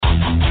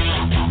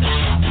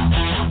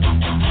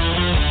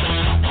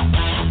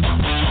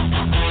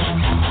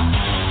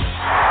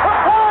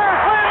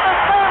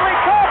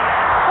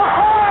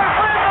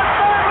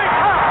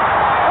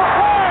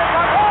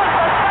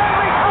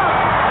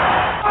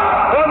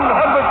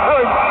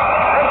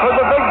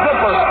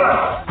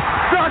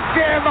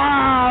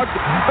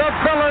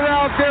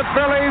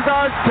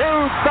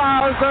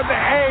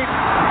2008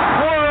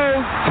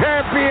 World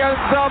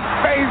Champions of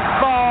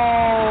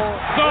Baseball.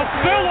 The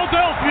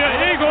Philadelphia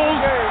Eagles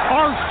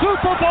are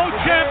Super Bowl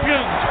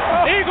champions.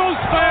 Eagles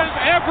fans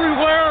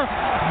everywhere,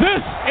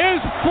 this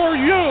is for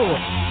you.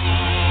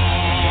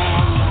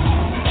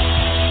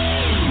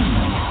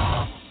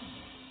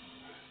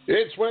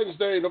 It's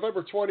Wednesday,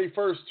 November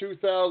 21st,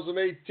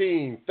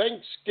 2018,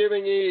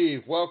 Thanksgiving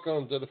Eve.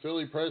 Welcome to the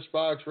Philly Press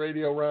Box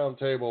Radio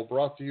Roundtable,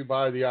 brought to you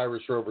by the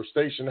Irish Rover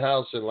Station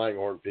House in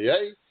Langhorne, PA,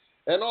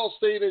 and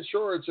Allstate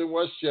Insurance in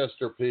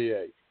Westchester,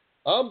 PA.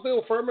 I'm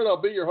Bill Furman.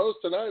 I'll be your host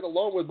tonight,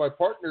 along with my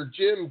partner,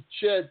 Jim,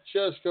 Chet,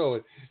 Chesko.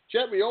 And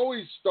Chet, we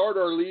always start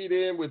our lead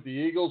in with the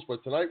Eagles,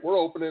 but tonight we're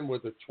opening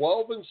with the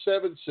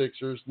 12-7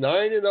 Sixers,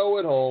 9-0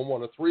 at home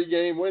on a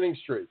 3-game winning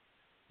streak.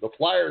 The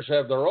Flyers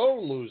have their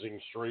own losing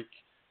streak.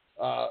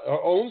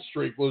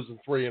 Losing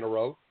 3 in a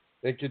row,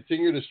 and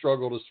continue to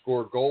struggle to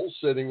score goals,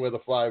 sitting with a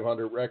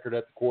 .500 record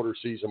at the quarter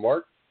season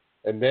mark.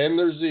 And then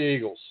there's the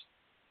Eagles.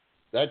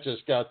 That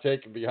just got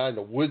taken behind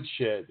the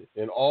woodshed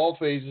in all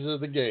phases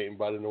of the game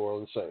by the New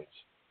Orleans Saints.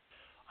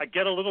 I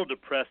get a little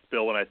depressed,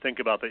 Bill, when I think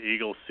about the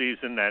Eagles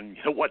season and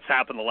what's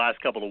happened the last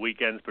couple of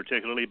weekends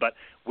particularly, but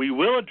we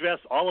will address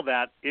all of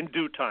that in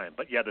due time.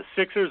 But, yeah, the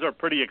Sixers are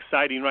pretty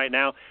exciting right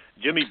now.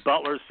 Jimmy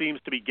Butler seems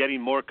to be getting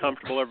more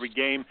comfortable every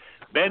game.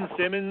 Ben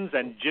Simmons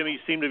and Jimmy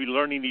seem to be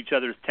learning each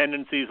other's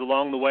tendencies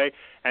along the way,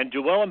 and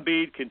Joel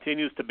Embiid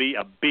continues to be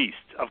a beast.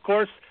 Of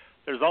course,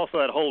 there's also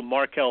that whole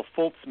Markelle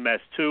Fultz mess,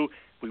 too.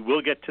 We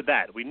will get to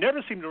that. We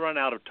never seem to run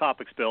out of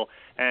topics, Bill,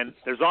 and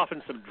there's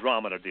often some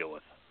drama to deal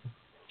with.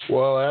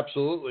 Well,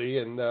 absolutely,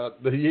 and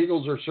the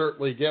Eagles are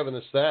certainly giving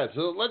us that.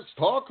 So let's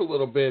talk a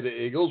little bit of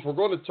Eagles. We're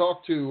going to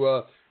talk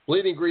to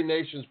Bleeding Green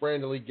Nation's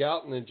Brandon Lee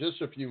Gowton in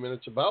just a few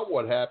minutes about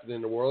what happened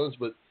in New Orleans,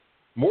 but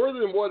more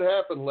than what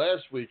happened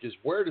last week is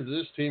where does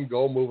this team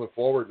go moving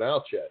forward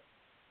now, Chet?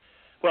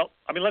 Well,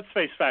 I mean, let's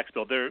face facts,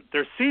 Bill.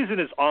 Their season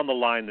is on the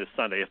line this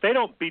Sunday. If they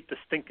don't beat the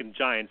stinkin'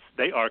 Giants,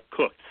 they are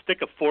cooked.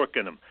 Stick a fork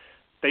in them.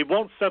 They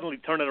won't suddenly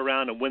turn it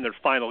around and win their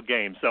final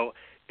game. So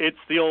it's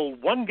the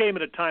old one game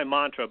at a time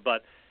mantra,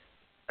 but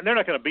they're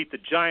not going to beat the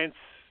Giants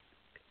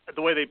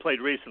the way they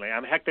played recently. I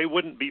mean, heck, they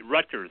wouldn't beat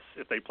Rutgers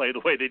if they played the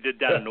way they did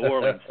down in New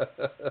Orleans.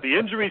 The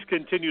injuries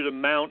continue to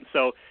mount,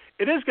 so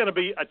it is going to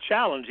be a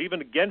challenge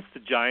even against the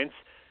Giants.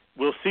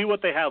 We'll see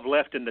what they have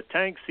left in the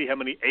tank, see how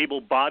many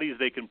able bodies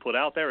they can put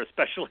out there,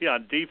 especially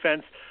on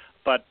defense.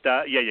 But,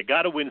 you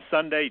got to win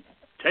Sunday.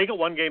 Take it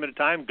one game at a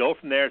time, go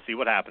from there, see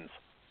what happens.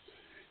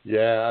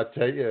 Yeah, I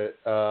tell you,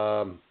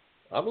 I'm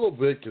a little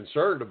bit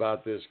concerned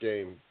about this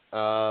game.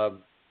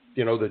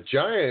 The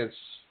Giants,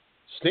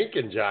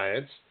 stinking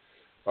Giants,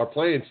 are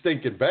playing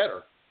stinking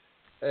better.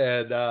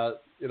 And,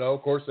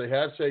 of course, they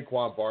have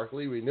Saquon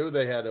Barkley. We knew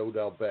they had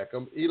Odell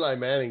Beckham. Eli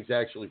Manning's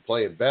actually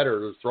playing better.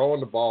 They're throwing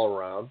the ball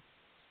around.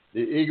 The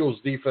Eagles'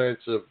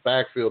 defensive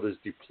backfield is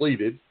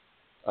depleted.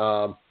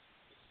 Can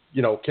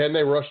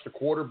they rush the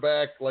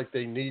quarterback like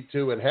they need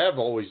to and have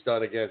always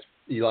done against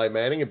Eli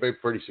Manning and been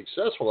pretty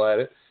successful at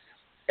it?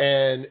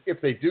 And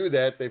if they do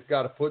that, they've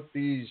got to put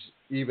these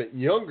even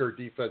younger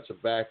defensive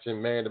backs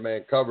in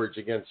man-to-man coverage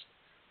against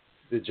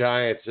the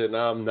Giants, and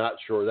I'm not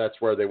sure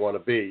that's where they want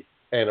to be.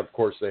 And, of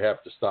course, they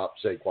have to stop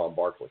Saquon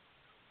Barkley.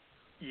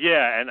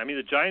 Yeah, and, I mean,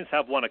 the Giants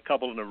have won a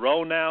couple in a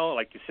row now.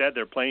 Like you said,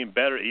 they're playing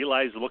better.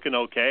 Eli's looking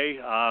okay.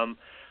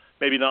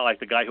 Maybe not like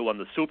the guy who won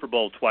the Super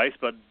Bowl twice,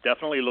 but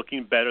definitely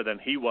looking better than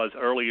he was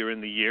earlier in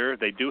the year.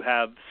 They do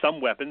have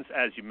some weapons,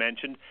 as you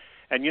mentioned.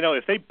 And,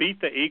 if they beat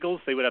the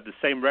Eagles, they would have the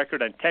same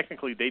record, and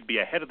technically they'd be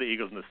ahead of the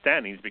Eagles in the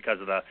standings because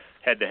of the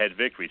head-to-head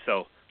victory.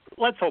 So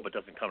let's hope it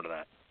doesn't come to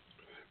that.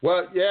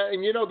 Well, yeah,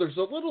 and, there's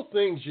the little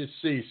things you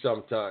see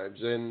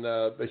sometimes. And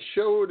they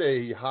showed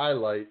a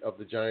highlight of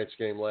the Giants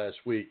game last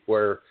week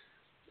where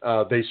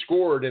they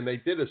scored and they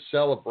did a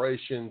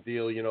celebration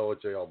deal,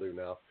 what they all do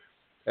now.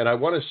 And I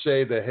want to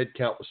say the head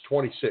count was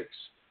 26.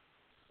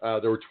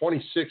 There were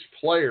 26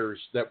 players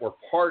that were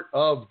part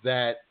of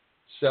that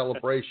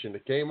celebration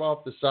that came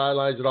off the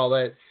sidelines and all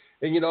that.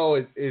 And,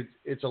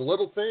 it's a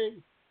little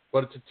thing,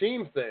 but it's a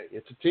team thing.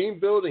 It's a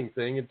team-building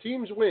thing, and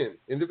teams win.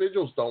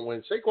 Individuals don't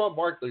win. Saquon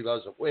Barkley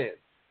doesn't win.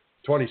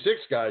 26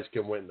 guys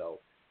can win, though.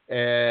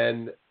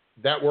 And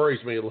that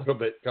worries me a little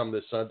bit come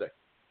this Sunday.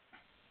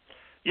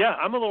 Yeah,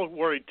 I'm a little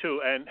worried, too.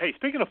 And, hey,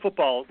 speaking of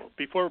football,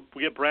 before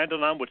we get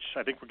Brandon on, which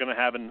I think we're going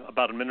to have in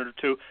about a minute or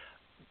two,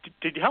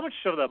 how much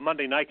of the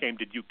Monday night game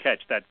did you catch,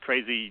 that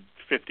crazy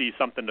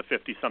 50-something to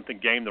 50-something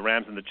game, the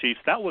Rams and the Chiefs?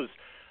 That was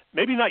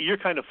maybe not your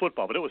kind of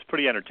football, but it was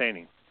pretty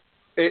entertaining.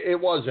 It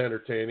was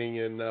entertaining,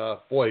 and,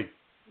 boy,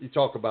 you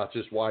talk about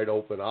just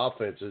wide-open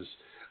offenses.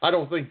 I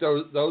don't think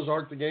those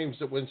aren't the games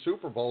that win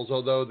Super Bowls,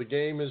 although the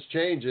game is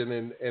changing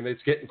and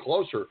it's getting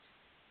closer.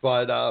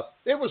 But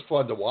it was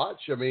fun to watch.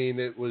 I mean,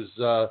 it was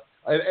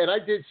and I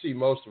did see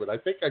most of it. I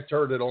think I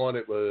turned it on.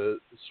 It was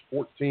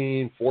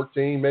 14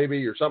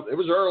 maybe or something. It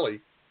was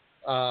early,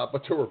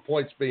 but there were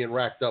points being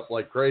racked up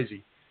like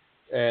crazy.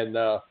 And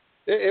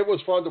it was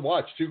fun to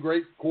watch. Two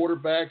great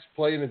quarterbacks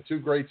playing in two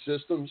great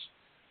systems.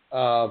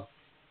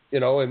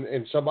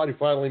 And somebody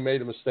finally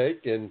made a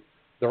mistake, and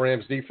the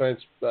Rams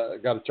defense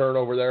got a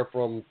turnover there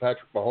from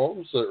Patrick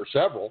Mahomes, or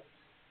several,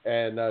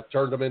 and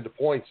turned them into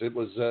points. It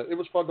was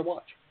fun to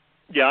watch.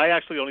 Yeah, I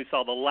actually only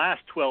saw the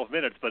last 12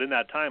 minutes, but in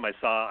that time I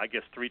saw, I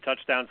guess, 3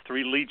 touchdowns,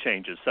 3 lead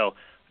changes. So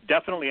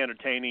definitely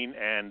entertaining,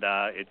 and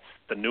it's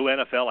the new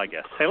NFL, I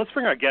guess. Hey, let's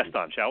bring our guest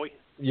on, shall we?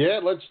 Yeah,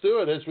 let's do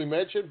it. As we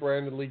mentioned,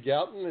 Brandon Lee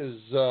Gowton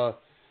has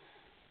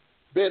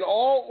been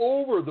all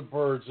over the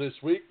birds this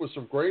week with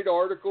some great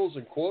articles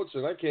and quotes,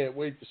 and I can't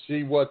wait to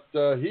see what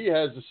he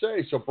has to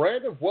say. So,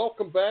 Brandon,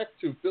 welcome back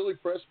to Philly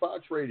Press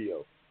Box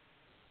Radio.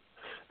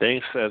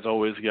 Thanks, as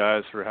always,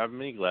 guys, for having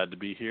me. Glad to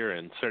be here,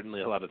 and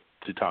certainly a lot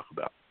to talk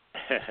about.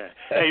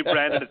 Hey,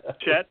 Brandon, it's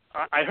Chet.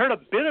 I heard a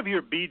bit of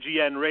your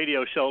BGN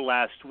radio show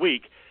last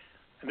week,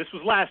 and this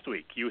was last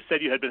week. You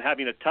said you had been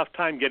having a tough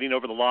time getting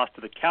over the loss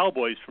to the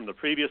Cowboys from the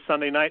previous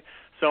Sunday night.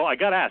 So I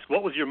got to ask,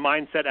 what was your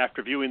mindset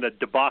after viewing the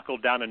debacle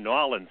down in New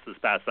Orleans this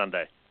past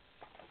Sunday?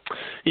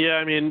 Yeah,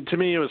 I mean, to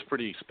me it was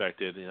pretty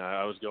expected. You know,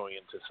 I was going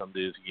into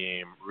Sunday's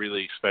game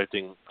really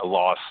expecting a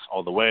loss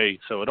all the way,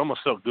 so it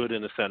almost felt good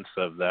in the sense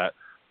of that,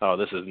 oh,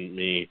 this isn't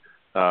me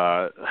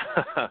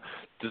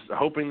just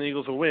hoping the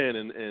Eagles will win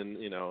and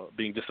you know,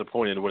 being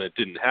disappointed when it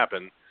didn't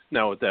happen.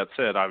 Now, with that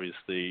said,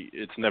 obviously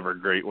it's never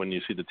great when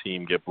you see the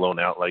team get blown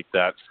out like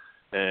that.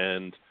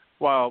 And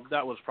while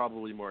that was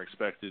probably more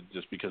expected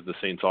just because the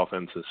Saints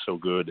offense is so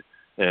good,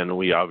 and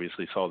we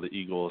obviously saw the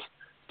Eagles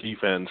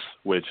defense,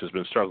 which has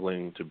been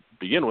struggling to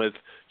begin with,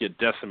 get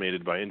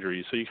decimated by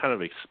injuries. So you kind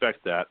of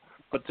expect that.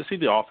 But to see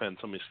the offense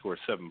only score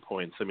 7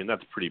 points, I mean,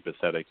 that's pretty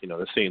pathetic. You know,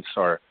 the Saints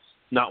are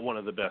not one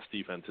of the best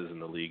defenses in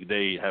the league.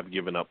 They have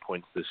given up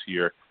points this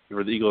year.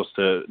 For the Eagles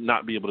to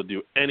not be able to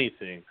do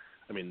anything,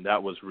 I mean,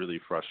 that was really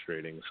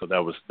frustrating. So that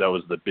was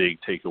the big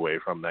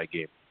takeaway from that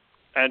game.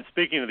 And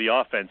speaking of the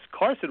offense,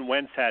 Carson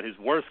Wentz had his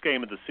worst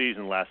game of the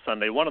season last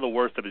Sunday, one of the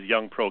worst of his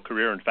young pro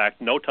career, in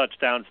fact. No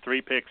touchdowns,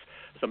 3 picks,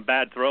 some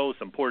bad throws,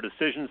 some poor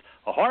decisions,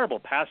 a horrible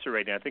passer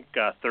rating, I think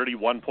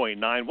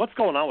 31.9. What's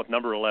going on with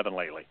number 11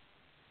 lately?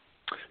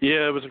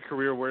 Yeah, it was a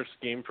career worst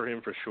game for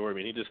him for sure. I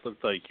mean, he just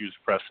looked like he was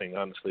pressing,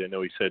 honestly. I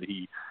know he said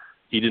he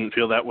didn't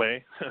feel that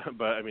way,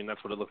 but, I mean,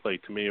 that's what it looked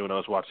like to me when I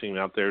was watching him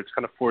out there. It's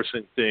kind of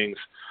forcing things,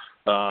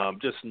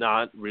 just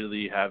not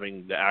really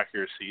having the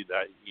accuracy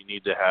that you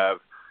need to have.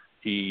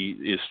 He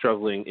is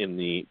struggling in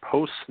the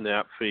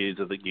post-snap phase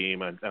of the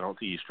game. I don't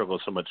think he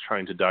struggles so much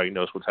trying to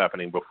diagnose what's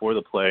happening before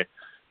the play,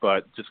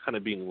 but just kind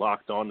of being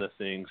locked onto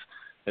things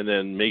and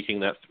then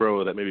making that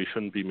throw that maybe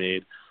shouldn't be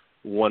made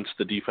once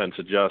the defense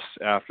adjusts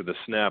after the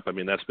snap. I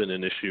mean, that's been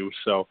an issue.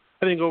 So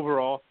I think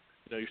overall,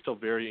 you know, you're still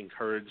very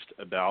encouraged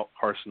about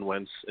Carson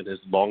Wentz and his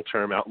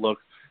long-term outlook,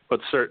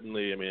 but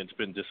certainly, I mean, it's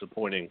been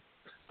disappointing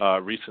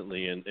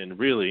recently, and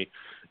really,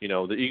 you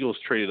know, the Eagles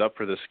traded up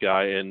for this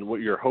guy, and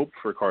what your hope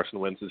for Carson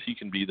Wentz is he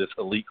can be this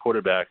elite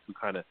quarterback who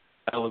kind of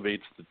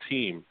elevates the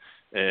team.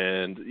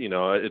 And, you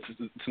know, it's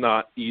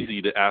not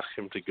easy to ask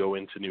him to go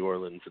into New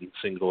Orleans and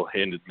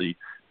single-handedly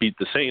beat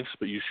the Saints,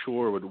 but you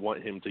sure would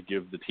want him to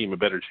give the team a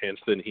better chance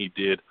than he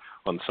did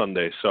on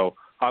Sunday. So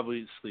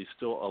obviously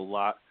still a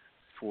lot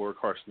for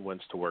Carson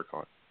Wentz to work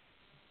on.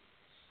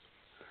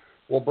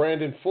 Well,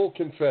 Brandon, full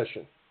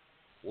confession.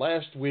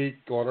 Last week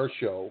on our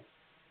show,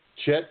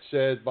 Chet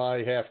said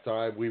by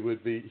halftime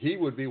he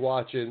would be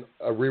watching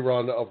a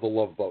rerun of The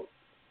Love Boat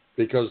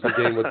because the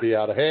game would be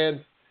out of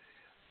hand.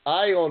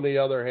 I, on the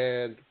other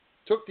hand,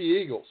 took the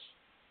Eagles.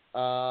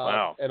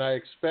 Wow. And I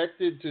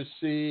expected to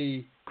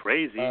see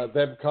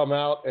them come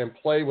out and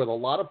play with a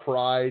lot of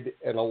pride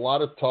and a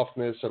lot of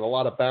toughness and a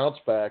lot of bounce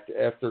back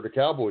after the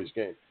Cowboys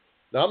game.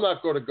 Now, I'm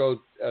not going to go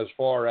as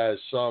far as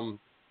some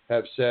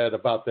have said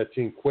about that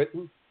team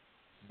quitting,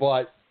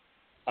 but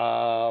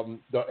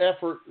the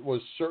effort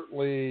was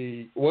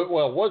certainly –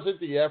 well, was it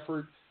the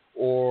effort,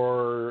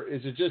 or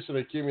is it just an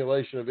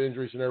accumulation of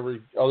injuries and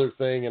every other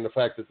thing and the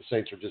fact that the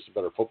Saints are just a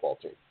better football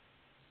team?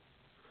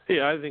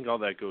 Yeah, I think all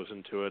that goes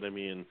into it. I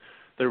mean,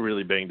 they're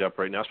really banged up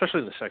right now, especially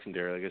in the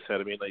secondary. Like I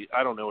said, I mean,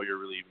 I don't know what you're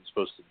really even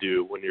supposed to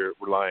do when you're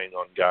relying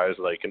on guys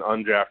like an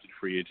undrafted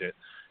free agent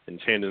and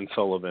Chandon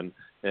Sullivan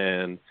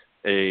and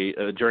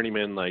a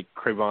journeyman like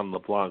Crevon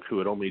LeBlanc, who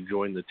had only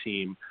joined the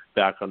team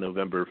back on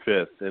November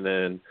 5th, and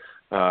then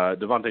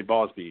Devontae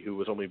Bosby, who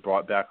was only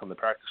brought back on the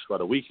practice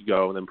squad a week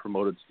ago and then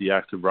promoted to the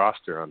active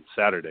roster on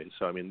Saturday.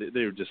 So, I mean,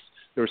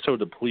 they were so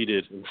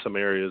depleted in some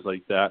areas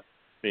like that.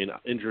 I mean,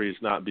 injuries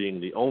not being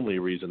the only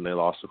reason they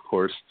lost, of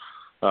course.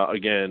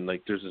 Again,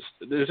 like there's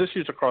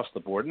issues across the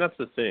board, and that's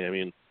the thing. I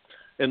mean,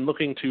 and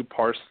looking to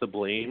parse the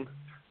blame,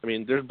 I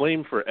mean, there's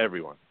blame for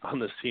everyone on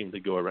this team to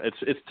go around.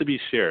 It's to be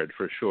shared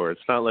for sure.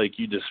 It's not like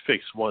you just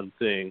fix one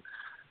thing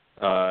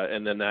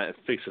and then that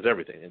fixes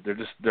everything.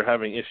 They're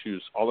having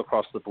issues all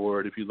across the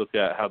board. If you look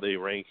at how they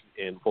rank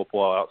in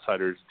Football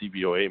Outsiders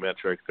DVOA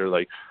metric, they're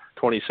like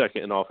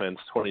 22nd in offense,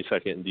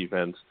 22nd in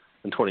defense,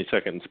 and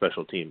 22nd in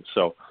special teams.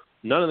 So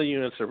none of the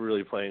units are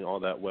really playing all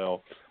that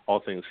well,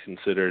 all things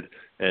considered,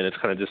 and it's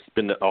kind of just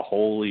been a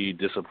wholly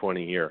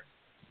disappointing year.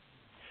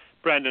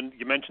 Brandon,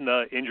 you mentioned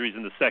the injuries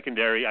in the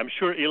secondary. I'm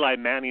sure Eli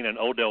Manning and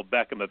Odell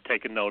Beckham have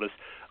taken notice.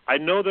 I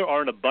know there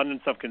are an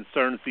abundance of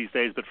concerns these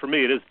days, but for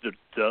me it is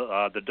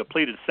the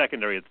depleted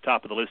secondary at the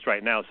top of the list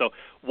right now. So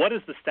what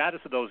is the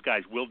status of those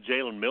guys? Will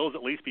Jalen Mills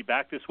at least be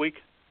back this week?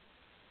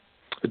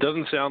 It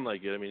doesn't sound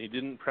like it. I mean, he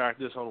didn't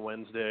practice on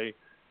Wednesday,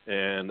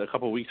 and a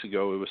couple of weeks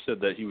ago it was said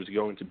that he was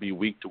going to be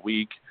week to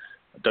week.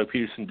 Doug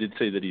Peterson did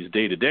say that he's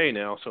day-to-day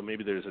now, so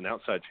maybe there's an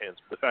outside chance.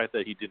 But the fact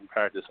that he didn't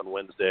practice on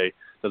Wednesday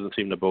doesn't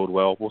seem to bode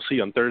well. We'll see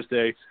on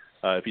Thursday.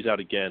 If he's out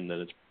again, then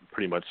it's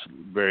pretty much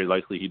very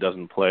likely he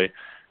doesn't play.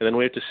 And then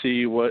we have to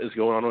see what is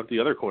going on with the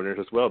other corners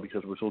as well,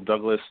 because Rasul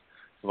Douglas,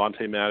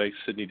 Avonte Maddox,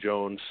 Sidney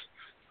Jones,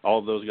 all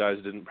of those guys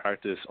didn't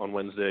practice on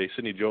Wednesday.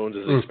 Sidney Jones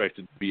is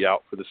expected to be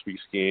out for this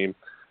week's game.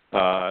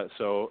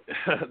 So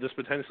this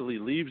potentially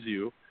leaves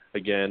you,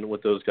 again,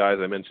 with those guys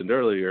I mentioned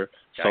earlier,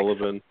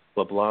 Sullivan,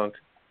 LeBlanc,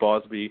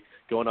 Bosby,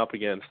 going up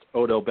against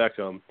Odell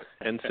Beckham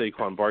and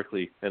Saquon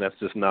Barkley, and that's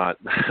not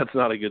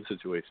a good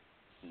situation.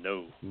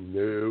 No,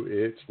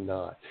 it's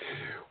not.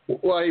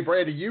 Well, hey,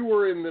 Brady, you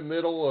were in the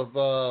middle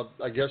of,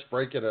 I guess,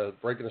 breaking a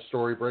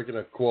story, breaking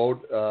a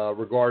quote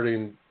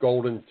regarding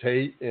Golden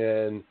Tate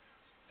and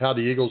how the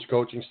Eagles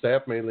coaching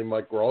staff, mainly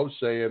Mike Groves,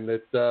 saying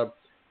that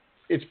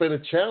it's been a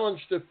challenge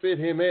to fit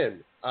him in.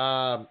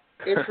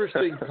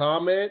 Interesting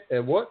comment.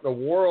 And what in the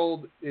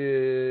world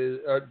is?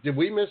 Did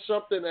we miss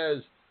something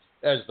as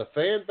the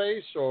fan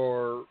base,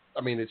 or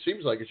I mean, it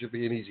seems like it should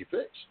be an easy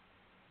fix.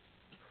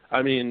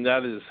 I mean,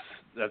 that's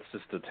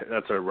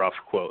a rough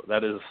quote.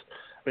 That is,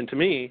 I mean, to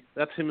me,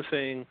 that's him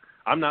saying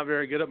I'm not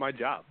very good at my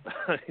job.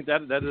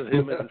 that is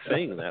him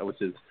saying that,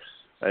 which is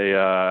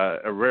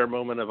a rare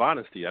moment of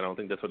honesty. I don't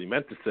think that's what he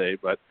meant to say,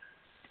 but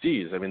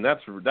geez, I mean,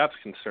 that's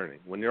concerning.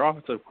 When your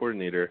offensive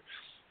coordinator,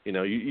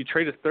 you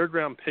trade a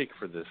third-round pick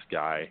for this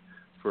guy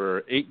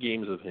for 8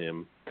 games of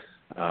him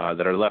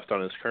that are left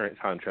on his current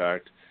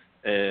contract,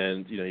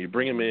 and you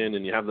bring him in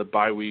and you have the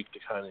bye week to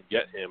kind of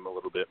get him a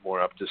little bit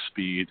more up to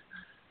speed.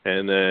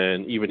 And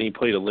then even he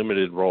played a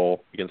limited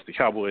role against the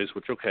Cowboys,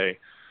 which, okay,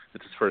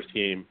 it's his first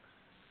game.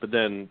 But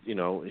then,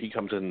 he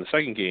comes in the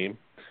second game,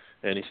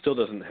 and he still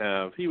doesn't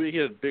have – he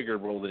had a bigger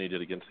role than he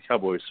did against the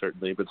Cowboys,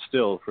 certainly. But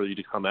still, for you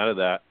to come out of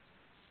that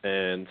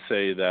and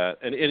say that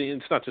 – and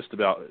it's not just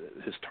about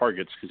his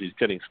targets, because he's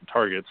getting some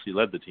targets. He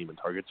led the team in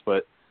targets,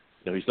 but,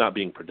 he's not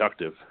being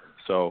productive.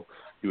 So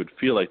you would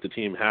feel like the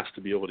team has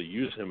to be able to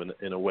use him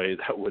in a way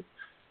that would –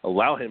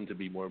 allow him to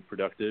be more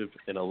productive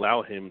and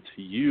allow him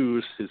to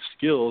use his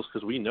skills,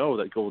 because we know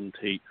that Golden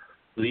Tate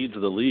leads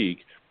the league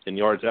in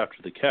yards after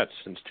the catch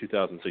since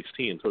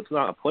 2016. So it's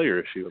not a player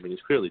issue. I mean,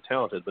 he's clearly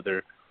talented, but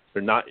they're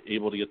not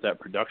able to get that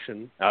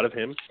production out of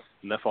him,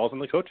 and that falls on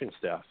the coaching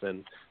staff.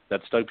 And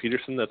that's Doug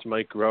Peterson, that's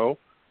Mike Groh.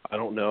 I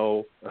don't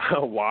know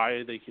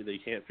why they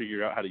can't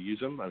figure out how to use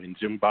him. I mean,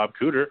 Bob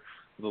Cooter,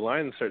 the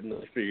Lions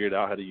certainly figured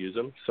out how to use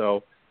him,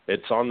 so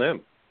it's on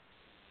them.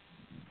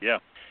 Yeah.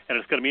 And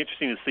it's going to be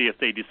interesting to see if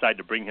they decide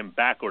to bring him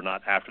back or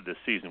not after this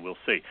season. We'll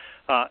see.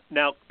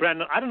 Now,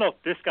 Brandon, I don't know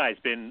if this guy's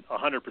been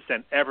 100%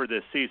 ever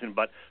this season,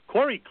 but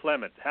Corey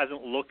Clement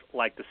hasn't looked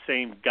like the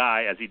same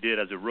guy as he did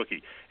as a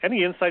rookie.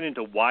 Any insight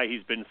into why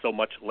he's been so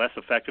much less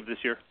effective this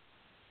year?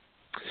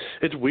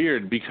 It's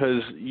weird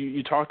because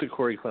you talk to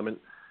Corey Clement,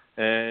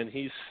 and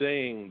he's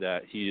saying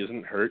that he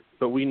isn't hurt,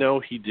 but we know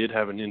he did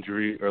have an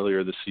injury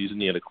earlier this season.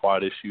 He had a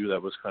quad issue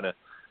that was kind of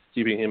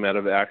keeping him out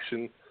of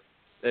action.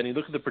 And you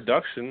look at the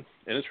production,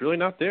 and it's really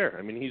not there.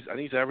 I mean, he's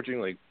averaging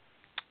like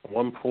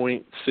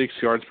 1.6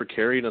 yards per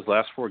carry in his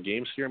last 4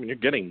 games here. I mean, you're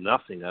getting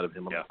nothing out of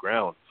him on the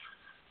ground.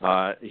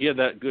 He had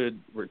that good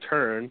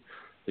return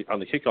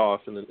on the kickoff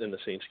in the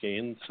Saints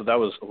game, so that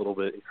was a little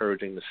bit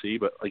encouraging to see.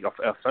 But like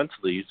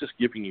offensively, he's just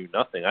giving you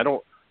nothing. I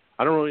don't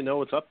really know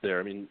what's up there.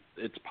 I mean,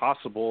 it's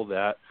possible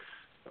that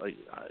was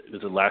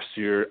it last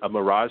year a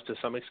mirage to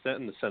some extent,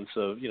 in the sense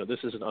of this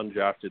is an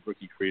undrafted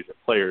rookie free agent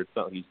player. It's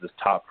not like he's this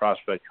top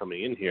prospect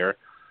coming in here.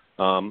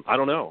 I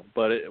don't know,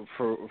 but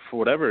for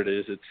whatever it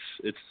is,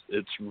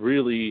 it's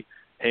really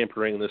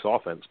hampering this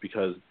offense,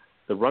 because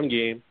the run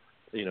game,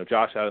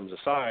 Josh Adams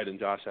aside, and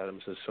Josh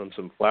Adams has shown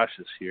some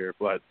flashes here,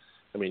 but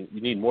I mean,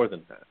 you need more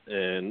than that.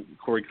 And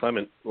Corey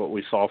Clement, what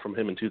we saw from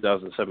him in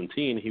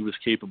 2017, he was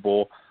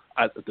capable,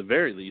 at the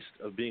very least,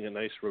 of being a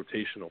nice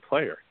rotational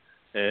player,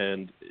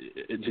 and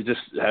you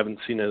just haven't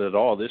seen it at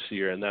all this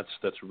year, and that's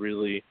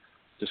really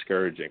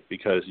discouraging,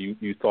 because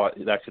you thought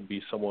that could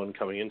be someone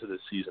coming into this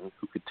season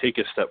who could take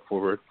a step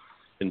forward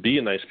and be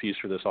a nice piece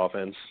for this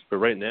offense. But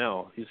right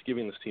now, he's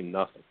giving this team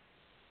nothing.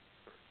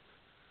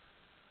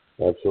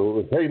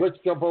 Absolutely. Hey, let's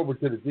jump over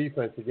to the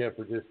defense again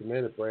for just a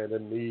minute,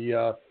 Brandon.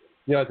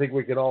 I think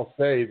we can all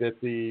say that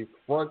the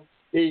front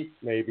 8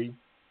 maybe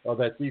of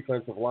that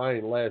defensive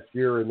line last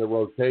year in the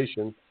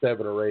rotation,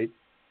 7 or 8,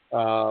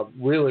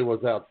 really was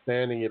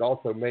outstanding. It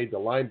also made the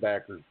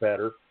linebackers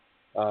better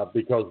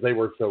because they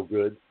were so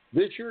good.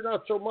 This year,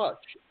 not so much.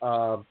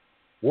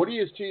 What do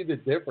you see the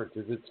difference?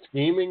 Is it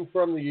scheming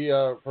from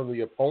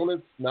the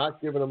opponents, not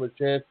giving them a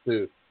chance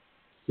to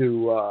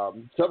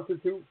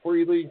substitute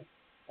freely?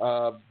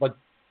 But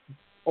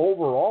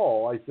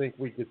overall, I think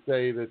we could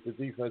say that the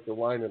defensive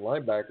line and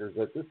linebackers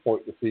at this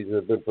point in the season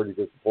have been pretty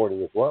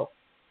disappointing as well.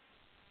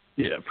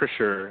 Yeah, for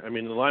sure. I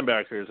mean, the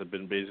linebackers have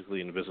been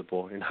basically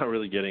invisible. You're not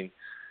really getting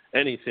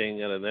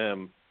anything out of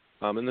them.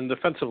 And then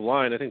defensive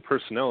line, I think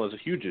personnel is a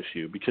huge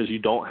issue because you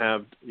don't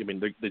have – I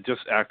mean, they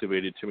just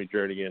activated Timmy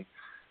Jernigan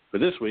for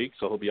this week,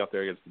 so he'll be out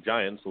there against the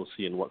Giants. We'll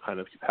see in what kind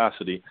of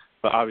capacity.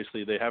 But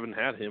obviously they haven't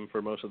had him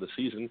for most of the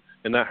season,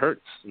 and that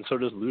hurts. And so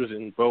does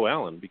losing Bo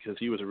Allen because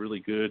he was a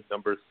really good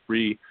number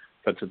 3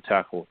 defensive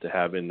tackle to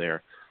have in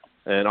there.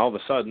 And all of a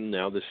sudden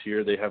now this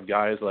year they have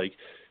guys like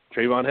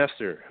Trayvon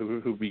Hester,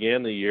 who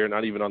began the year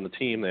not even on the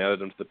team. They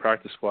added him to the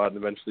practice squad and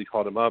eventually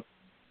called him up.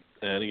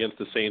 And against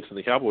the Saints and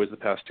the Cowboys the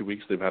past 2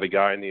 weeks, they've had a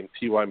guy named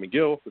T.Y.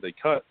 McGill who they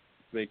cut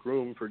to make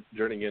room for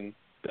Jernigan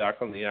back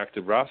on the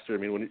active roster. I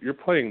mean, when you're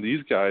playing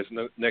these guys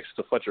next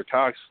to Fletcher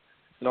Cox,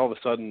 and all of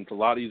a sudden it's a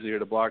lot easier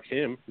to block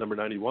him, number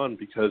 91,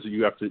 because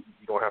you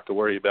don't have to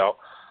worry about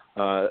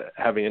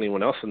having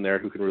anyone else in there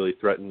who can really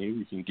threaten you.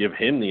 You can give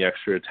him the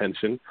extra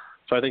attention.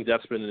 So I think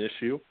that's been an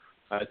issue.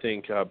 I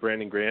think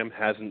Brandon Graham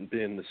hasn't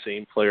been the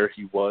same player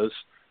he was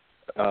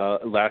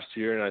last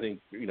year, and I think,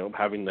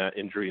 having that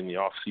injury in the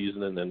off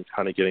season and then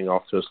kind of getting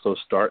off to a slow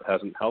start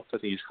hasn't helped. I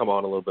think he's come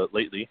on a little bit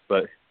lately,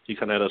 but he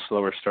kind of had a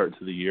slower start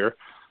to the year.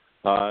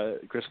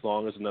 Chris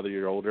Long is another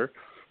year older,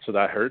 so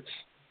that hurts.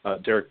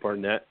 Derek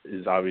Barnett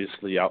is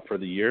obviously out for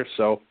the year,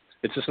 so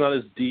it's just not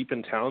as deep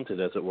and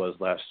talented as it was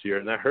last year,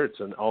 and that hurts.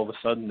 And all of a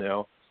sudden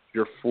now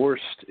you're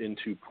forced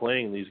into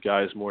playing these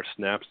guys more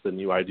snaps than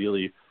you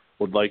ideally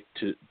would like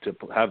to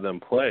have them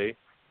play,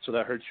 so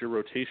that hurts your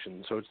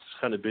rotation. So it's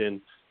kind of been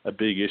a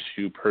big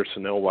issue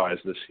personnel-wise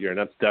this year, and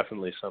that's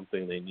definitely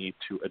something they need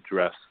to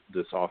address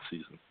this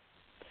offseason.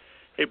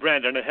 Hey,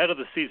 Brandon, ahead of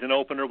the season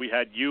opener, we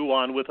had you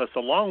on with us,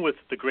 along with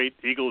the great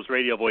Eagles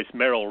radio voice,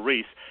 Merrill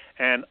Reese.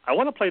 And I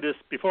want to play this,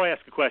 before I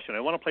ask a question,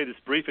 I want to play this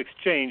brief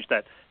exchange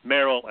that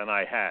Merrill and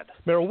I had.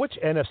 Merrill, which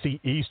NFC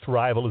East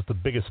rival is the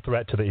biggest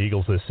threat to the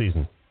Eagles this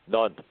season?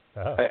 None.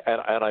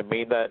 And I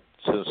mean that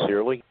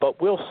sincerely, but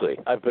we'll see.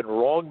 I've been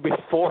wrong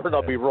before, and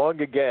I'll be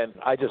wrong again.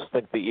 I just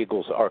think the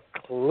Eagles are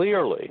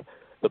clearly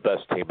the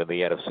best team in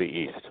the NFC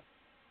East.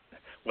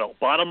 Well,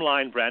 bottom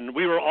line, Brandon,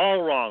 we were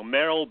all wrong.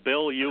 Merrill,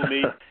 Bill, you,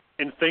 me,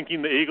 in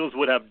thinking the Eagles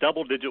would have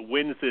double-digit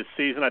wins this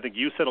season. I think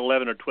you said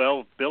 11 or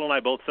 12. Bill and I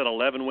both said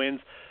 11 wins.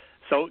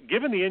 So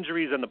given the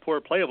injuries and the poor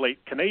play of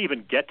late, can they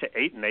even get to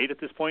 8-8 at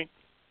this point?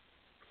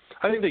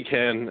 I think they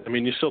can. I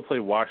mean, you still play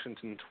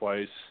Washington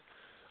twice.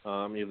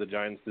 You have the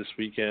Giants this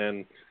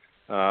weekend.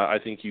 I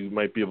think you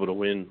might be able to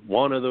win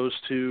one of those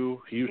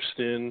two,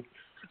 Houston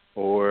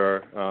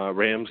or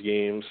Rams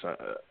games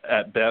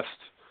at best.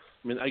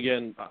 I mean,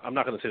 again, I'm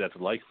not going to say that's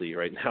likely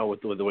right now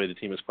with the way the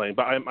team is playing,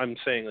 but I'm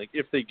saying, like,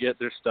 if they get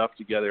their stuff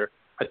together,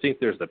 I think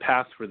there's the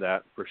path for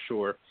that for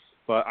sure.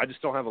 But I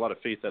just don't have a lot of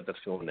faith that that's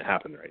going to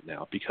happen right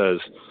now because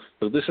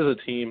this is a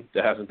team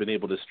that hasn't been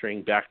able to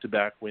string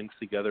back-to-back wins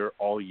together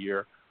all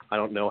year. I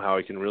don't know how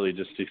I can really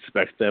just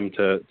expect them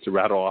to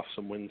rattle off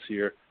some wins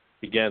here.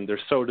 Again, they're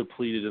so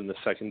depleted in the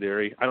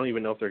secondary. I don't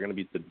even know if they're going to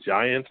beat the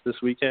Giants this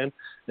weekend.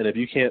 And if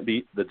you can't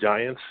beat the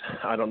Giants,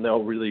 I don't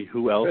know really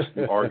who else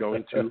you are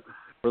going to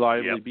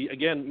reliably beat.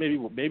 Again,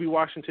 maybe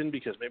Washington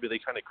because maybe they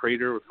kind of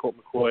crater with Colt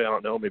McCoy. I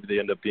don't know. Maybe they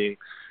end up being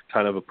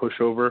kind of a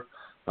pushover.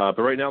 But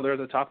right now they're at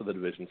the top of the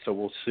division, so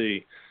we'll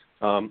see.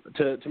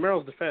 To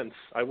Merrill's defense,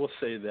 I will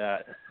say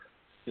that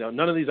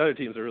none of these other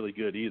teams are really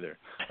good either.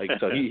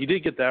 So he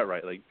did get that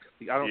right.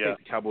 I don't think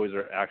the Cowboys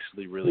are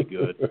actually really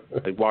good.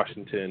 Like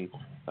Washington,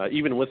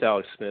 even with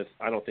Alex Smith,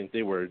 I don't think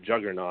they were a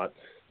juggernaut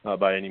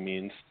by any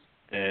means.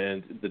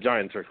 And the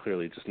Giants are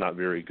clearly just not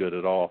very good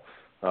at all.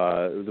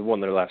 They won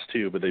their last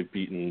two, but they've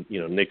beaten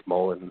Nick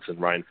Mullins and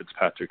Ryan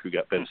Fitzpatrick, who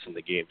got benched in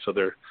the game. So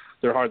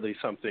they're hardly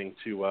something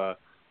to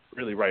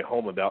really write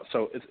home about.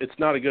 So it's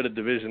not a good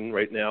division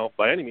right now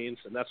by any means,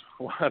 and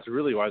that's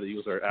really why the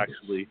Eagles are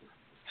actually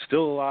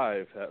still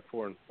alive at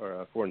 4-6.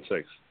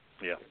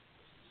 Yeah.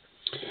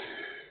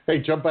 Hey,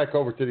 jump back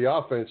over to the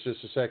offense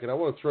just a second. I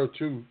want to throw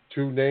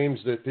two names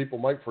that people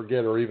might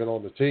forget are even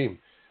on the team,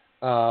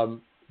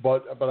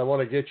 but I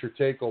want to get your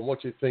take on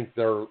what you think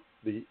the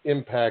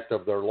impact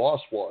of their loss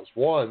was.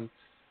 One,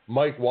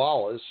 Mike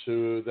Wallace,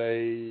 who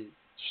they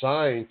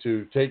signed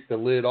to take the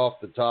lid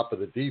off the top of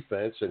the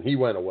defense, and he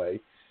went away.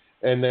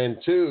 And then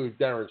two,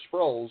 Darren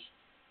Sproles,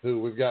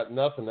 who we've got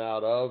nothing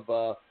out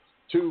of.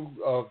 Two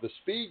of the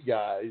speed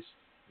guys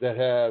that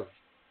have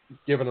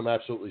given them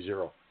absolutely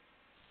zero.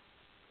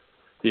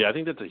 Yeah, I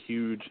think that's a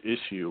huge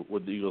issue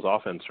with the Eagles'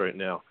 offense right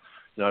now.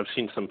 I've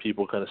seen some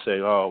people kind of say,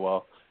 "Oh,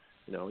 well,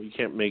 you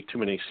can't make too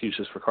many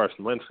excuses for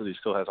Carson Wentz because he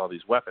still has all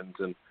these weapons."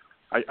 And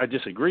I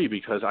disagree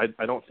because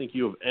I don't think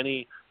you have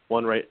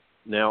anyone right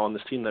now on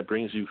this team that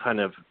brings you kind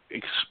of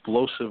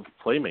explosive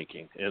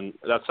playmaking, and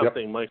that's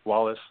something Mike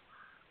Wallace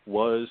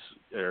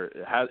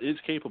is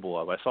capable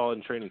of. I saw it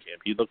in training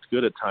camp. He looked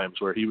good at times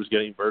where he was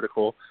getting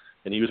vertical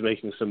and he was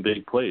making some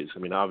big plays. I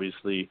mean,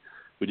 obviously,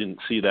 we didn't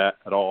see that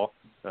at all.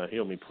 He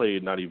only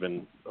played not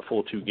even a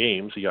full 2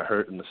 games. He got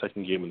hurt in the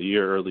second game of the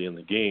year early in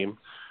the game,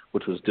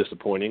 which was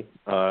disappointing.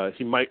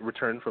 He might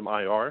return from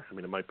IR. I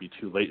mean, it might be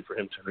too late for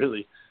him to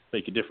really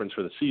make a difference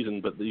for the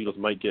season, but the Eagles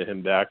might get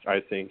him back. I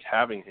think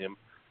having him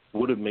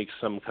would have made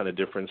some kind of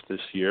difference this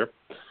year.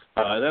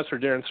 And as for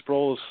Darren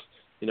Sproles,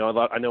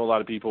 I know a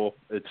lot of people.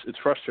 It's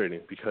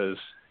frustrating because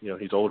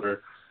he's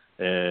older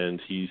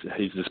and he's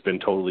just been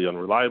totally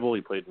unreliable.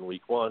 He played in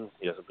Week 1.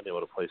 He hasn't been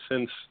able to play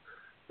since.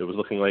 It was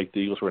looking like the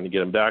Eagles were going to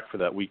get him back for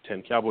that Week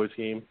 10 Cowboys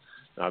game.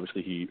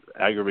 Obviously, he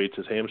aggravates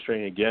his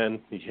hamstring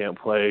again. He can't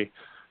play.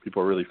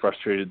 People are really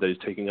frustrated that he's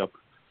taking up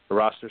a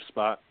roster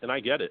spot, and I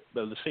get it.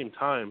 But at the same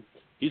time,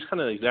 he's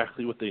kind of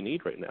exactly what they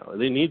need right now.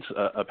 They need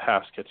a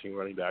pass-catching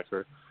running back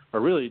or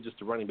really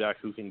just a running back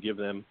who can give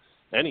them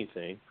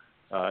anything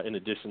in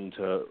addition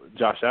to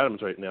Josh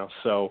Adams right now.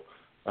 So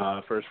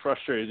for as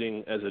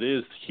frustrating as it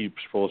is to keep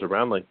Sproles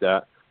around like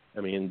that, I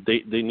mean,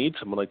 they need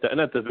someone like that.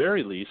 And at the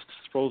very least,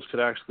 Sproles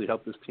could actually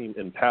help this team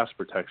in pass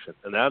protection.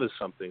 And that is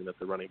something that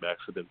the running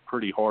backs have been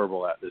pretty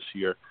horrible at this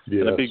year.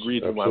 Yes, and a big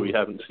reason why we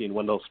haven't seen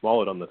Wendell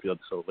Smollett on the field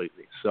so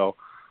lately. So,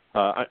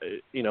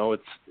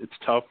 it's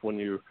tough when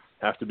you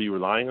have to be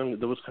relying on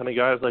those kind of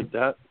guys like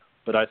that.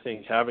 But I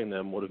think having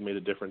them would have made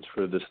a difference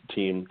for this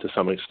team to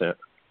some extent.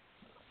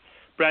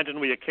 Brandon,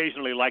 we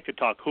occasionally like to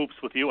talk hoops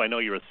with you. I know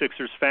you're a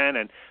Sixers fan,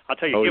 and I'll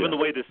tell you, given the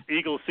way this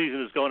Eagles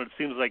season is going, it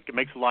seems like it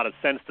makes a lot of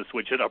sense to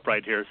switch it up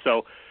right here.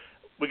 So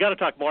we got to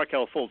talk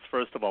Markelle Fultz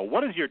first of all.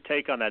 What is your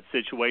take on that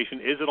situation?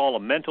 Is it all a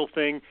mental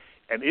thing,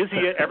 and is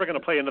he ever going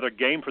to play another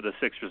game for the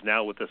Sixers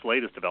now with this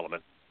latest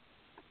development?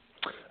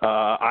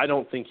 I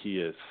don't think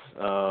he is.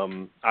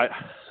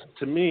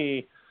 To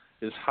me,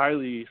 it's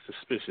highly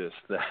suspicious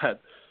that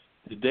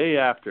the day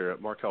after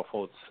Markelle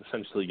Fultz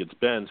essentially gets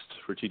benched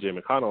for T.J.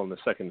 McConnell in the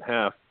second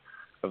half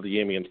of the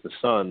game against the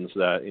Suns,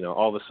 that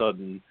all of a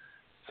sudden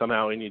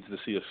somehow he needs to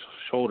see a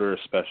shoulder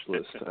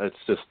specialist. It's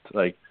just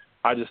like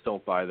I just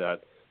don't buy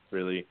that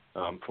really.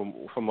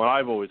 From what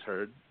I've always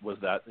heard was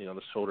that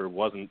the shoulder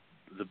wasn't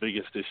the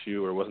biggest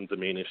issue or wasn't the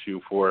main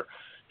issue for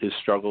his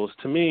struggles.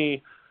 To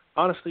me,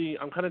 honestly,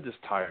 I'm kind of just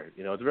tired.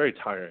 It's very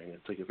tiring.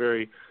 It's like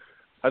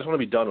I just want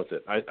to be done with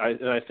it.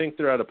 And I think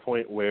they're at a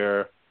point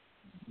where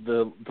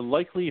the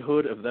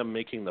likelihood of them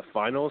making the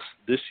finals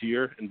this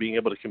year and being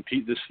able to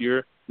compete this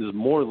year is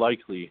more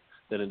likely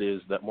than it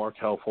is that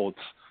Markelle Fultz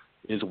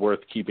is worth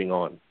keeping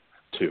on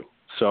to.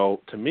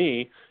 So to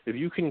me, if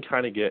you can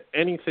kind of get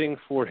anything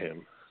for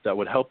him that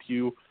would help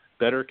you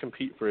better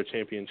compete for a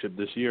championship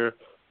this year,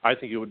 I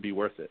think it would be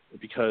worth it,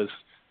 because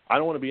I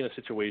don't want to be in a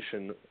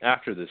situation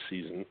after this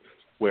season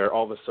where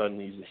all of a sudden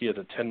he has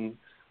a $10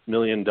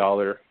 million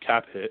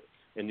cap hit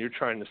and you're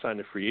trying to sign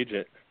a free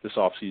agent this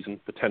offseason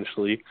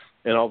potentially,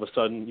 and all of a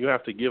sudden you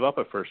have to give up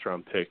a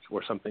first-round pick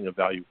or something of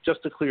value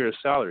just to clear his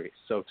salary.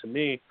 So to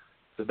me,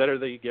 the better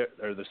they get,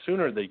 or the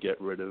sooner they get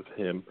rid of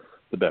him,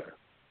 the better.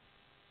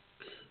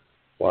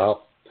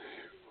 Wow.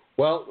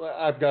 Well,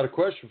 I've got a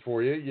question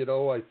for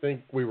you. I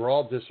think we were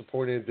all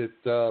disappointed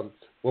that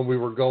when we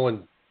were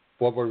going,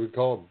 what were we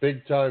calling,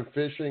 big-time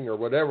fishing or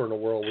whatever in the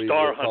world we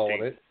were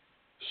calling it,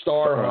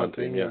 star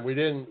hunting, yeah. And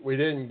we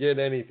didn't get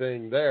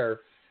anything there.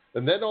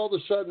 And then all of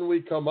a sudden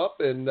we come up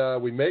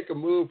and we make a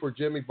move for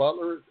Jimmy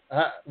Butler.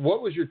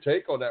 What was your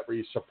take on that? Were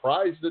you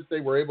surprised that they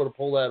were able to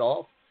pull that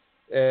off?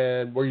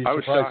 And were you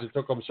surprised it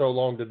took them so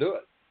long to do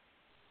it?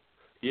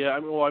 Yeah, I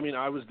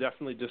was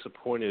definitely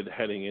disappointed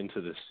heading into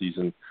this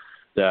season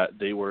that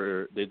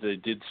they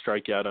did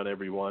strike out on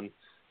everyone.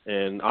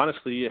 And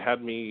honestly, it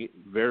had me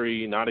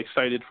very not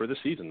excited for the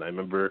season. I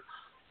remember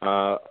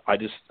I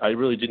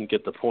really didn't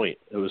get the point.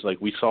 It was like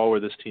we saw where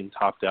this team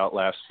topped out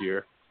last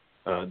year.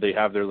 They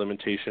have their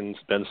limitations.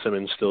 Ben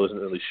Simmons still isn't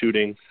really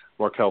shooting.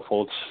 Markelle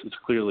Fultz is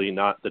clearly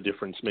not the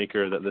difference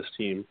maker that this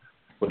team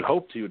would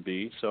hope he would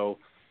be. So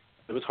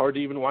it was hard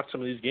to even watch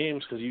some of these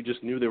games because you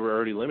just knew they were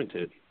already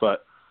limited.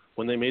 But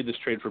when they made this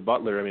trade for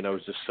Butler, I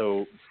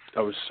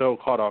was so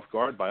caught off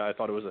guard by it. I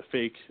thought it was a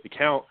fake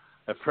account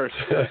at first.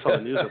 I saw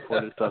the news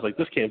report and I was like,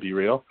 this can't be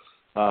real.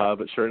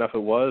 But sure enough, it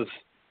was.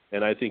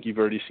 And I think you've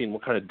already seen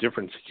what kind of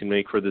difference it can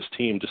make for this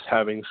team, just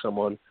having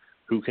someone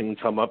who can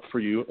come up for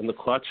you in the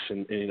clutch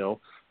and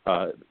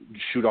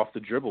shoot off the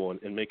dribble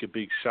and make a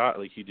big shot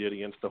like he did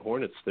against the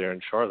Hornets there in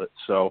Charlotte.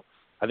 So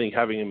I think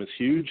having him is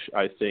huge.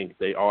 I think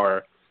they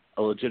are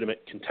a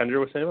legitimate contender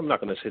with him. I'm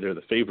not going to say they're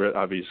the favorite.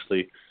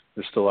 Obviously,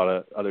 there's still a lot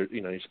of other,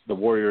 the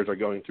Warriors are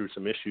going through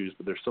some issues,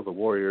 but they're still the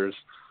Warriors.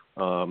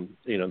 The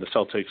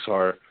Celtics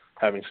are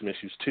having some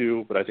issues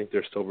too, but I think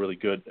they're still really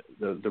good.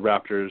 The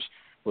Raptors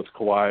with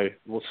Kawhi,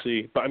 we'll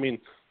see. But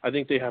I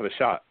think they have a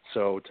shot.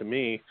 So to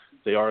me,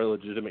 they are a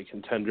legitimate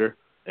contender,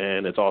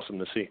 and it's awesome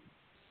to see.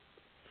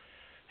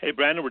 Hey,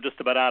 Brandon, we're just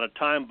about out of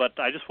time, but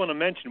I just want to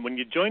mention, when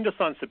you joined us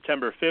on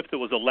September 5th, it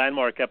was a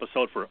landmark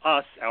episode for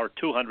us, our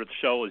 200th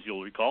show, as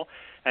you'll recall.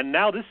 And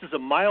now this is a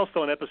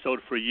milestone episode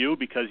for you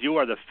because you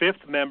are the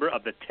 5th member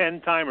of the 10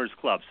 Timers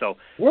Club. So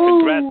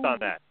congrats on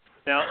that.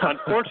 Now,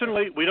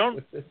 unfortunately, we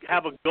don't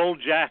have a gold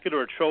jacket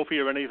or a trophy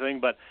or anything,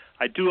 but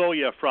I do owe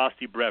you a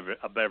frosty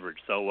beverage.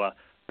 So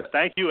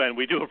thank you, and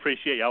we do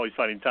appreciate you always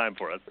finding time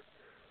for us.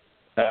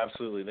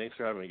 Absolutely. Thanks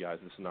for having me, guys.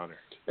 It's an honor.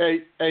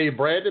 Hey,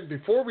 Brandon,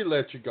 before we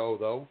let you go,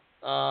 though,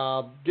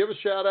 give a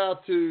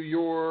shout-out to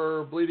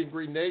your Bleeding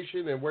Green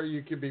Nation and where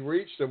you can be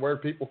reached and where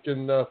people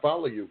can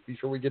follow you. Be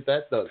sure we get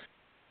that done.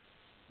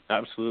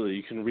 Absolutely.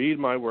 You can read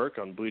my work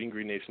on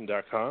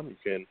bleedinggreennation.com. You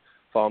can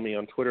follow me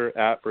on Twitter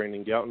at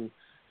Brandon Gowton.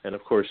 And,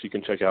 of course, you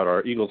can check out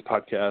our Eagles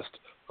podcast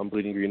on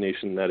Bleeding Green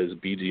Nation. That is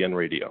BGN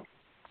Radio.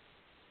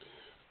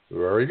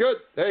 Very good.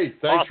 Hey,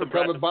 thanks Awesome, for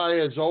coming Brandon. by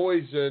as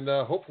always. And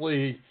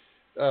hopefully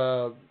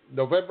the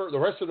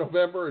rest of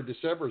November and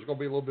December is going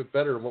to be a little bit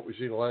better than what we've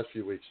seen the last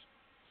few weeks.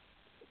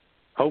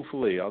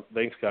 Hopefully.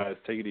 Thanks, guys.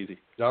 Take it easy.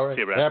 All right.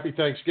 See you, Brandon. Happy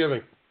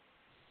Thanksgiving.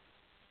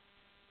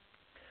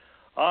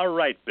 All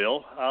right,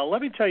 Bill.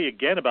 Let me tell you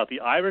again about the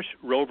Irish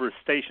Rover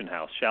Station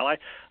House, shall I?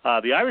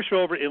 The Irish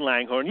Rover in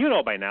Langhorne, you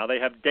know by now, they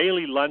have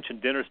daily lunch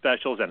and dinner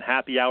specials and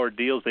happy hour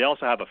deals. They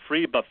also have a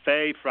free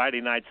buffet Friday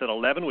nights at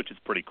 11, which is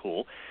pretty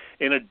cool.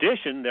 In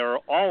addition, there are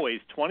always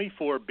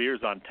 24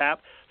 beers on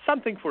tap,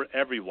 something for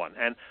everyone.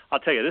 And I'll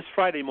tell you, this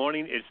Friday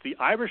morning, it's the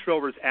Irish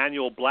Rover's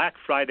annual Black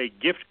Friday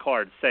gift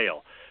card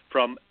sale.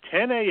 From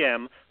 10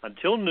 a.m.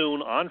 until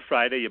noon on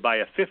Friday, you buy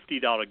a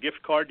 $50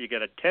 gift card, you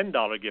get a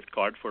 $10 gift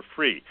card for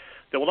free.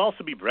 There will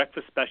also be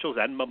breakfast specials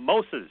and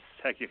mimosas.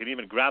 Heck, you can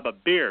even grab a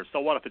beer. So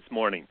what if it's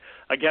morning?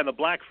 Again, the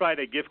Black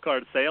Friday gift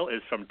card sale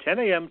is from 10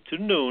 a.m. to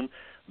noon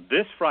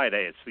this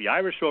Friday. It's the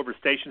Irish Rover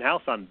Station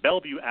House on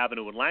Bellevue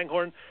Avenue in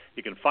Langhorne.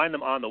 You can find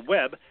them on the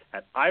web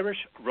at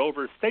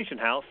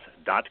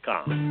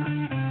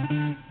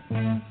irishroverstationhouse.com.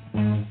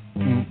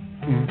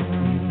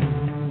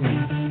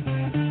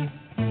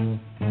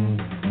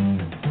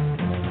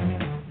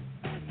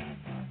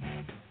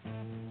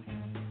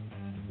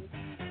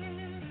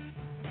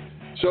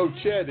 So,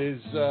 Chet,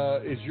 is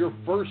your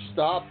first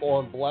stop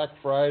on Black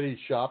Friday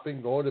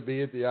shopping going to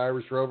be at the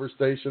Irish Rover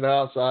Station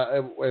House?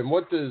 And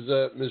what does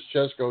Ms.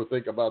 Chesko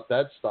think about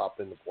that stop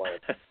in the plan?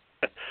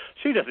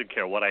 She doesn't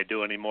care what I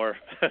do anymore.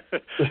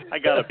 I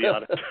got to be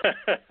honest.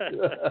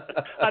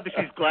 I think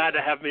she's glad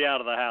to have me out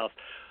of the house.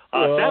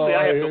 Sadly,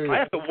 I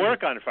have to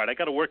work on Friday. I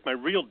got to work my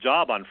real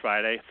job on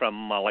Friday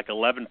from like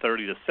 11:30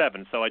 to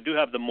 7. So I do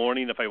have the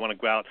morning if I want to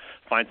go out,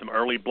 find some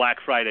early Black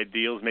Friday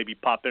deals, maybe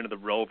pop into the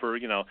Rover,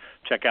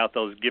 check out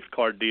those gift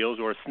card deals,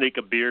 or sneak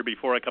a beer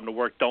before I come to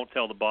work. Don't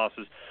tell the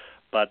bosses.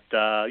 But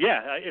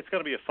it's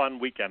going to be a fun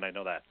weekend. I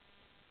know that.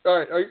 All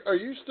right,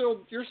 you're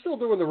still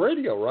doing the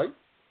radio, right?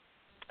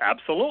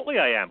 Absolutely,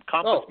 I am.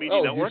 Compass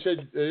Media Network. You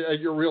said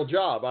at your real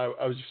job. I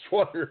was just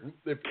wondering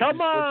if.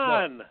 Come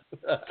on.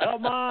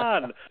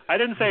 I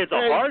didn't say it's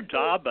a hard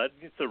job, but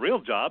it's a real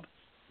job.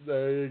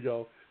 There you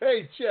go.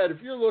 Hey, Chet, if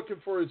you're looking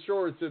for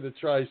insurance in the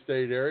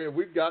tri-state area,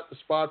 we've got the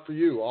spot for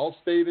you.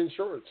 Allstate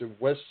Insurance in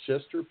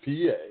Westchester,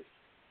 PA.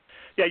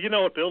 Yeah, you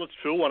know what, Bill? It's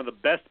true. One of the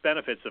best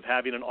benefits of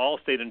having an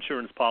Allstate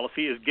insurance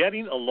policy is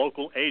getting a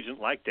local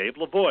agent like Dave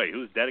Lavoie,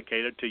 who's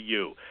dedicated to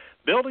you.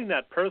 Building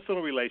that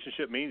personal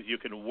relationship means you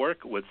can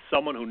work with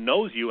someone who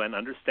knows you and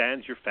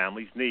understands your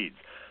family's needs,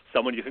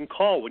 someone you can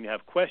call when you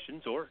have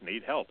questions or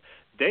need help.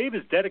 Dave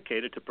is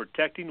dedicated to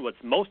protecting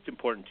what's most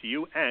important to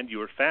you and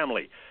your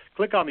family.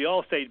 Click on the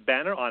Allstate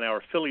banner on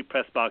our Philly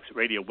Pressbox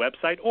Radio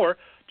website or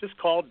just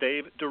call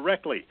Dave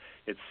directly.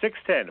 It's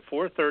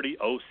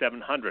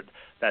 610-430-0700.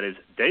 That is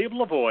Dave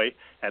Lavoie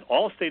at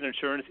Allstate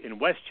Insurance in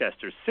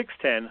Westchester,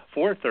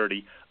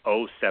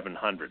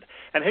 610-430-0700.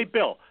 And hey,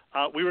 Bill,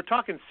 we were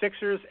talking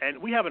Sixers,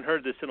 and we haven't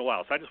heard this in a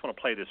while, so I just want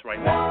to play this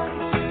right now.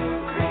 1, 2, 3,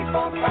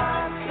 4,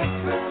 5,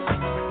 Sixers.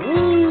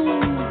 Woo!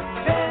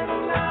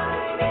 10,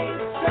 9,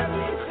 8,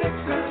 7,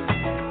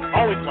 Sixers.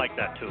 Always like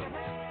that tune.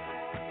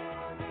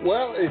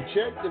 Well, and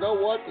Chet, you know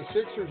what? The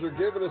Sixers are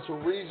giving us a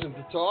reason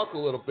to talk a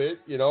little bit.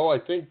 I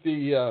think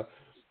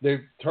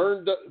they've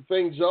turned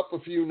things up a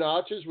few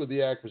notches with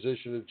the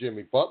acquisition of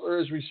Jimmy Butler,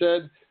 as we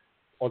said.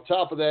 On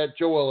top of that,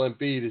 Joel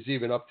Embiid has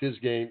even upped his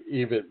game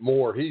even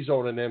more. He's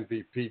on an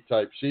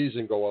MVP-type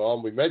season going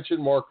on. We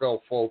mentioned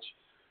Markelle Fultz.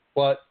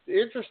 But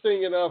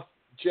interesting enough,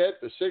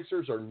 Chet, the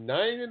Sixers are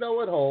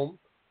 9-0 at home,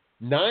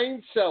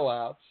 9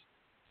 sellouts.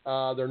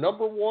 They're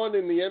number 1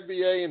 in the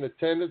NBA in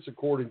attendance,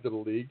 according to the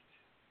league.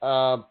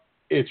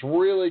 It's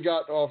really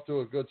gotten off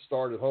to a good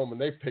start at home, and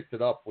they picked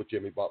it up with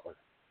Jimmy Butler.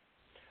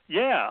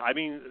 Yeah, I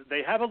mean,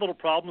 they have a little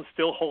problem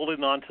still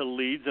holding on to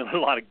leads in a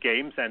lot of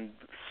games, and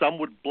some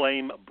would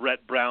blame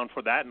Brett Brown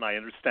for that, and I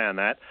understand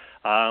that.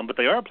 But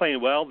they are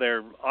playing well.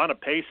 They're on a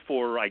pace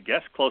for, I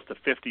guess, close to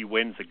 50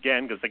 wins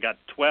again because they got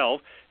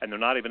 12, and they're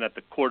not even at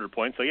the quarter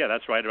point. So, yeah,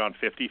 that's right around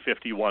 50,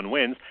 51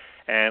 wins.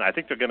 And I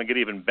think they're going to get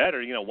even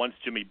better, once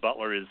Jimmy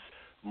Butler is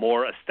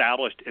more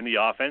established in the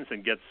offense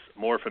and gets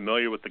more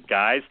familiar with the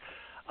guys.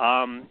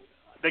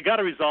 They got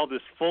to resolve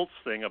this Fultz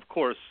thing, of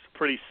course,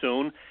 pretty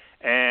soon.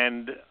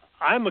 And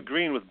I'm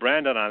agreeing with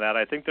Brandon on that.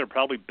 I think they're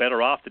probably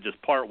better off to just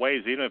part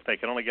ways, even if they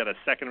can only get a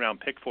second-round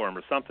pick for him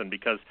or something,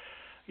 because,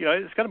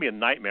 it's going to be a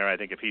nightmare, I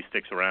think, if he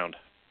sticks around.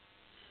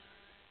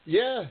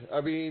 Yeah,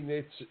 I mean,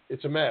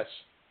 it's a mess.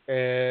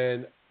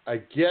 And I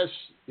guess,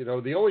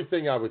 the only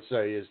thing I would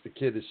say is the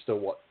kid is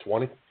still,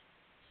 20?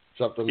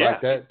 Something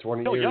like that,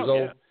 20 years young,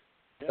 old.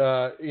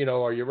 Yeah.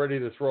 Are you ready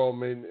to throw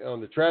him in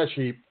on the trash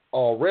heap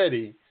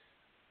already?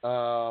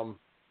 I'm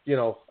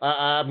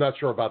not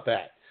sure about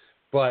that.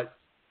 But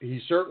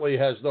he certainly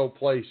has no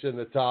place in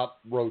the top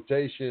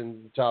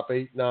rotation, top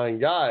 8, 9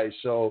 guys.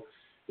 So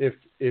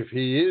if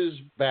he is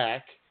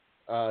back,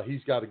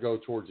 he's got to go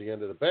towards the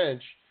end of the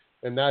bench.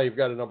 And now you've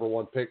got a number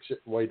one pick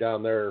sitting way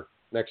down there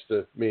next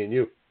to me and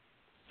you.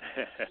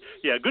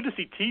 Yeah, good to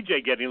see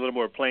TJ getting a little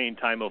more playing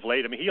time of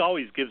late. I mean, he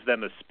always gives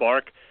them a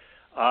spark.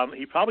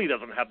 He probably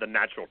doesn't have the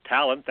natural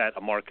talent that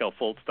a Markelle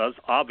Fultz does,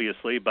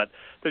 obviously, but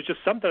there's just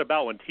something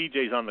about when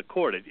TJ's on the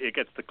court. It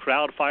gets the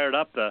crowd fired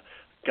up. The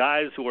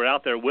guys who are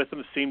out there with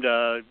him seem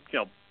to,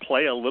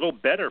 play a little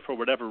better for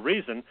whatever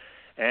reason.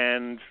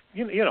 And,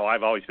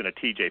 I've always been a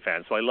TJ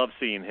fan, so I love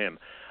seeing him.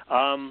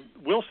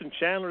 Wilson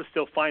Chandler is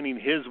still finding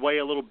his way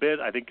a little bit.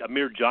 I think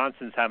Amir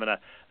Johnson's having a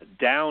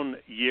down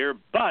year,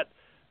 but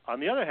on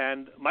the other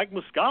hand, Mike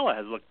Muscala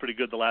has looked pretty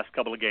good the last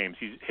couple of games.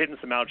 He's hitting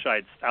some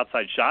outside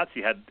shots.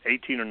 He had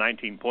 18 or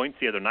 19 points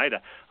the other night,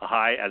 a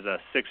high as a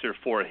Sixer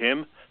for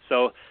him.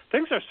 So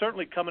things are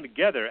certainly coming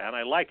together, and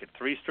I like it.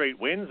 3 straight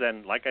wins,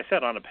 and like I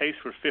said, on a pace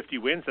for 50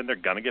 wins, and they're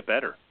going to get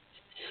better.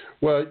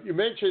 Well, you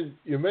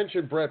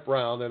mentioned Brett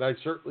Brown, and I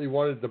certainly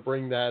wanted to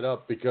bring that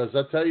up because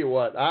I'll tell you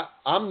what,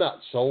 I'm not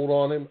sold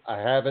on him. I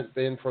haven't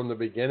been from the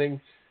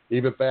beginning,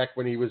 even back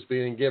when he was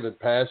being given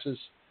passes.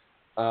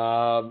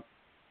 I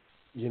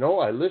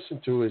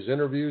listen to his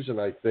interviews, and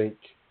I think,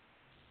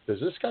 does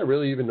this guy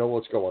really even know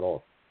what's going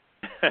on?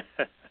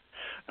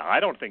 I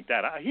don't think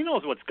that. He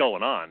knows what's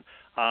going on.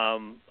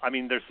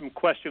 There's some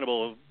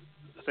questionable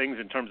things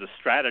in terms of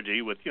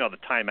strategy with, the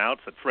timeouts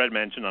that Fred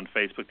mentioned on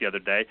Facebook the other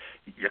day.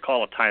 You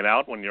call a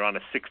timeout when you're on a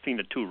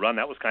 16-2 run.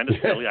 That was kind of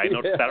silly. I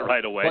noticed that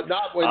right away. But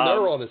not when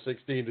they're on a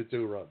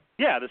 16-2 run.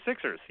 Yeah, the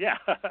Sixers, yeah.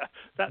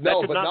 But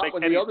not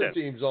when the other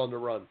team's on the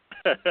run.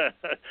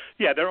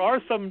 Yeah, there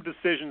are some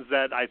decisions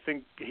that I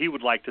think he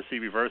would like to see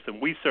reversed,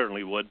 and we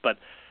certainly would, but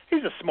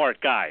he's a smart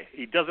guy.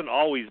 He doesn't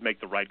always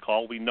make the right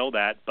call. We know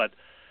that, but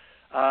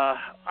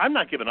I'm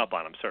not giving up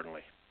on him,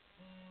 certainly.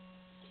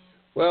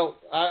 Well,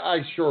 I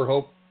sure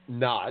hope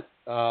not.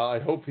 I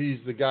hope he's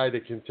the guy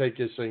that can take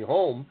this thing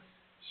home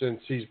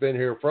since he's been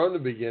here from the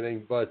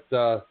beginning, but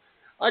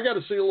I got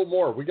to see a little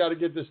more. We got to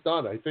get this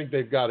done. I think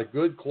they've got a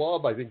good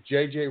club. I think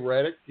J.J.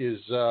 Redick is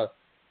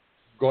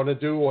going to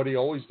do what he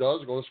always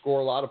does, going to score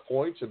a lot of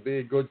points and be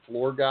a good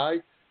floor guy.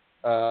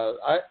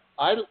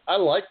 I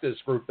like this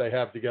group they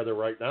have together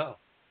right now.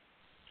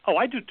 Oh,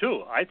 I do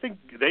too. I think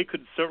they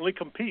could certainly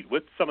compete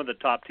with some of the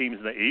top teams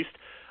in the East,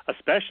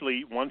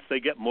 especially once they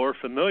get more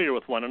familiar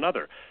with one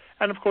another.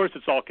 And, of course,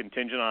 it's all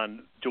contingent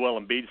on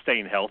Joel Embiid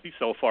staying healthy.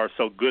 So far,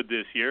 so good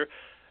this year.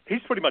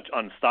 He's pretty much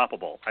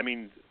unstoppable. I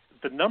mean,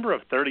 the number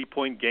of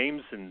 30-point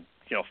games and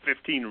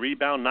 15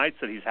 rebound nights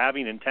that he's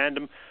having in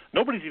tandem,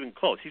 nobody's even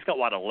close. He's got,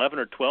 11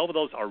 or 12 of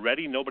those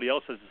already? Nobody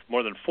else has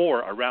more than 4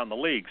 around the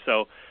league.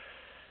 So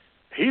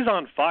he's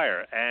on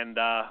fire. And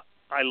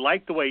I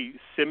like the way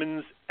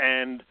Simmons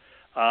and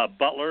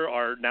Butler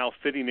are now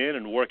fitting in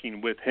and working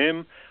with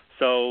him.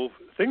 So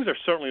things are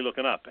certainly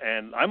looking up,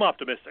 and I'm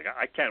optimistic.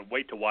 I can't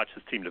wait to watch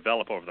this team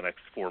develop over the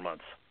next 4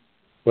 months.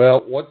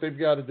 Well, what they've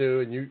got to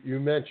do, and you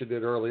mentioned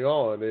it early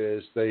on,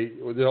 is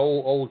the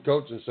old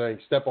coach is saying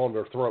step on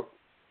their throat.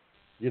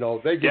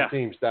 They get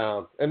teams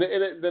down. And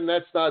then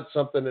that's not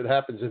something that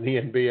happens in the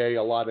NBA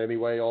a lot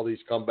anyway, all these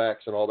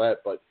comebacks and all that,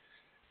 but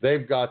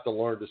they've got to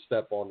learn to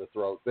step on the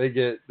throat. They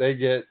get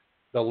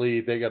the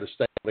lead. They got to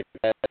stay on the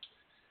gas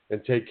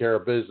and take care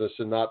of business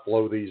and not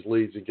blow these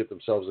leads and get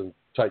themselves in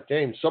tight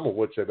games, some of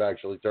which they've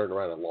actually turned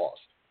around and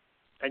lost.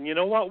 And you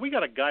know what? We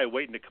got a guy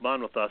waiting to come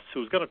on with us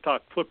who's going to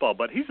talk football,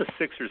 but he's a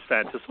Sixers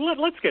fan, so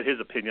let's get his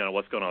opinion on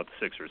what's going on with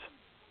the Sixers.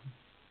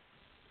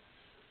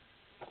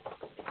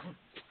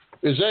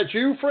 Is that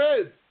you,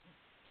 Fred?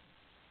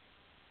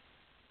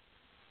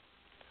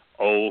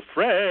 Oh,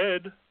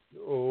 Fred.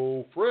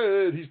 Oh,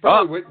 Fred. He's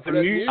probably waiting for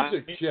that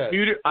music, Chet.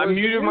 I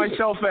muted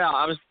myself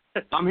out.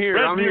 I'm here.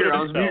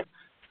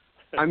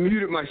 I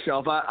muted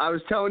myself. I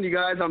was telling you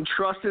guys I'm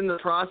trusting the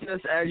process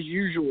as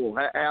usual.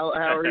 How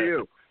are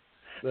you?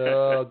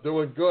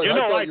 Doing good. I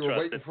thought you were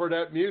waiting for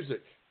that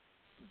music.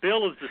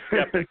 Bill is the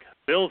skeptic.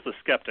 Bill's the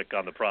skeptic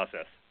on the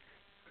process.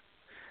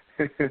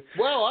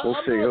 Well, we'll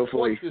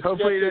see.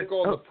 Hopefully,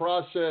 on the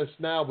process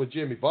now with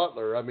Jimmy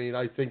Butler. I mean,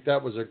 I think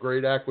that was a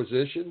great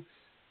acquisition.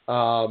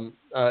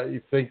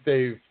 I think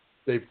they've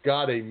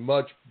got a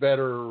much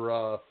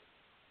better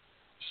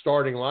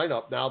starting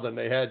lineup now than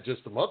they had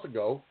just a month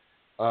ago.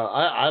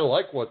 I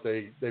like what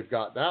they've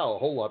got now a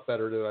whole lot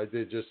better than I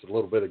did just a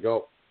little bit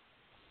ago.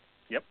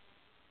 Yep.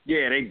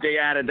 Yeah, they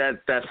added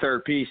that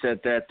third piece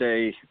that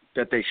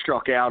they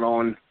struck out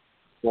on.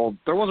 Well,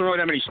 there wasn't really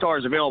that many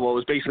stars available. It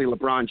was basically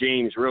LeBron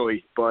James,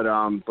 really. But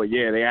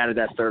yeah, they added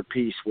that third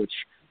piece, which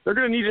they're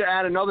going to need to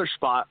add another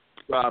spot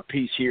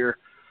piece here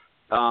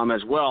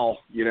as well.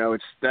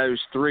 It's those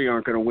three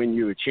aren't going to win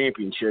you a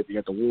championship. You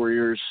got the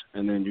Warriors,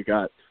 and then you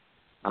got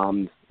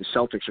the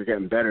Celtics are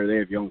getting better. They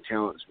have young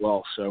talent as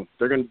well, so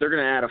they're going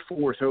to add a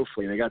fourth.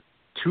 Hopefully, they got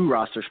 2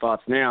 roster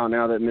spots now.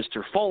 Now that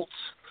Mr. Fultz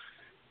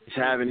is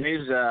having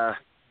his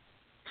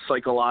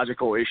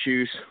psychological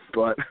issues,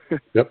 but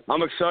yep.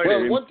 I'm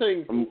excited. Well,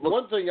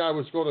 one thing I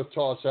was going to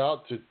toss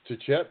out to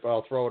Chet, but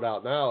I'll throw it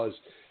out now, is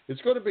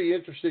it's going to be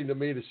interesting to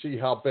me to see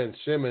how Ben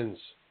Simmons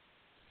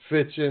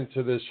fits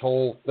into this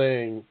whole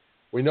thing.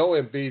 We know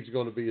Embiid's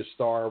going to be a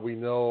star. We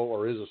know,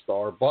 or is a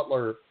star.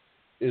 Butler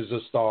is a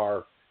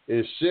star.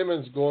 Is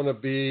Simmons going to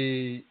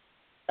be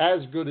as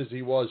good as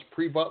he was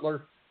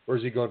pre-Butler, or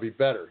is he going to be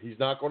better? He's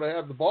not going to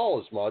have the ball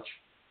as much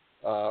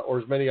or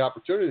as many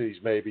opportunities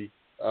maybe.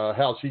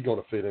 How's he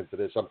going to fit into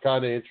this? I'm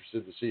kind of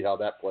interested to see how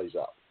that plays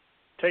out.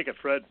 Take it,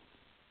 Fred.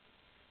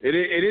 It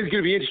is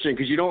going to be interesting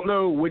because you don't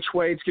know which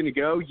way it's going to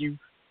go.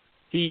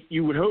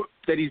 You would hope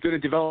that he's going to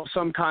develop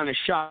some kind of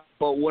shot,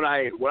 but what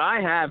I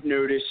have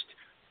noticed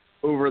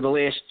over the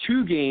last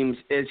 2 games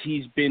is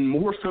he's been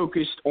more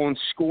focused on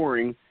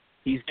scoring.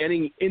 He's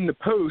getting in the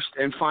post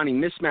and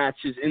finding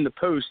mismatches in the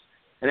post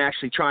and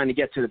actually trying to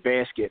get to the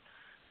basket.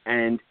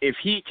 And if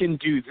he can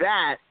do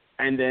that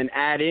and then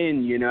add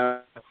in,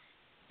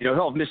 he'll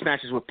have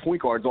mismatches with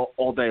point guards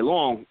all day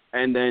long.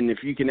 And then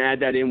if you can add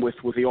that in with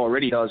what he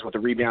already does with the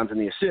rebounds and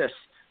the assists,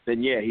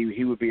 then, yeah,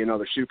 he would be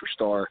another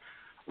superstar.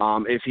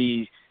 If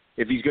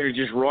he's going to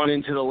just run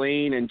into the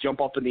lane and jump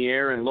up in the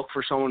air and look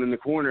for someone in the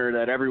corner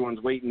that everyone's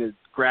waiting to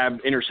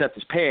intercept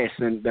his pass,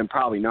 then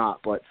probably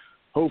not. But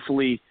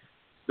hopefully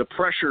the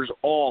pressure's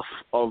off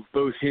of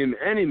both him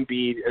and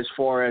Embiid as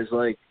far as,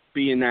 like,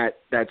 being that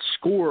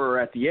scorer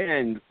at the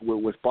end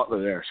with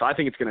Butler there. So I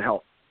think it's going to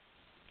help.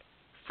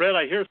 Fred,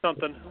 I hear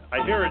something.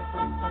 I hear it.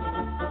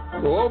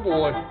 Oh,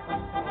 boy.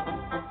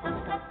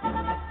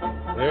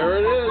 There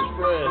it is,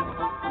 Fred.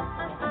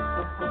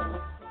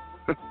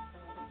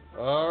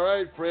 All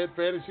right, Fred,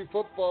 fantasy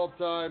football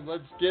time.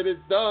 Let's get it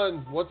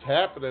done. What's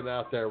happening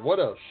out there? What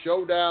a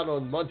showdown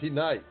on Monday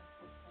night.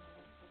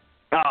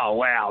 Oh,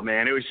 wow,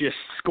 man. It was just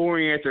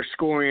scoring after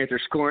scoring after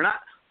scoring.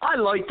 I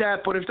like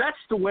that, but if that's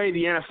the way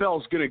the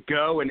NFL is going to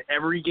go and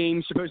every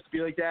game's supposed to be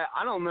like that,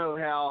 I don't know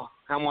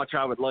how much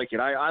I would like it.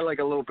 I like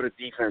a little bit of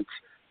defense,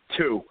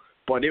 too.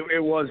 But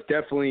it was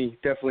definitely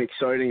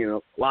exciting and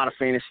a lot of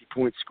fantasy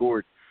points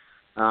scored.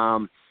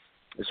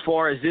 As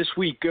far as this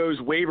week goes,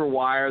 waiver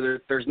wire,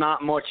 there's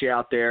not much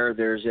out there.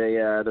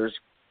 There's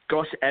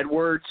Gus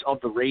Edwards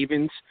of the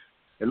Ravens.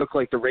 It looked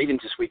like the Ravens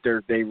this week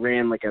they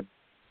ran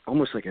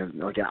almost like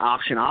an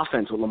option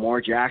offense with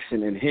Lamar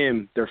Jackson and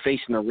him. They're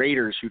facing the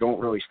Raiders, who don't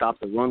really stop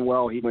the run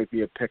well. He might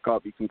be a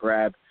pickup you can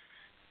grab.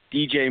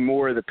 DJ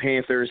Moore of the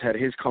Panthers had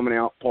his coming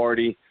out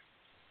party.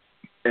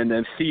 And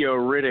then Theo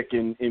Riddick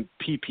in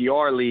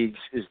PPR leagues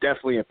is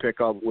definitely a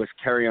pickup with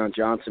Kerryon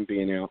Johnson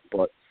being out.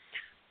 But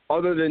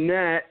other than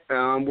that,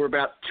 we're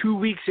about 2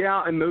 weeks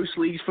out in most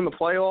leagues from the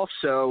playoffs.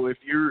 So if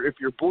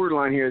you're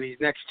borderline here, these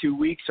next 2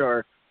 weeks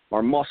are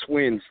must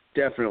wins,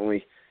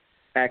 definitely.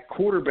 At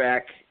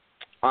quarterback,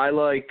 I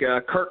like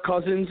Kirk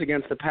Cousins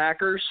against the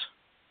Packers.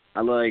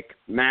 I like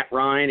Matt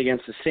Ryan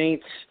against the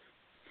Saints.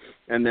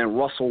 And then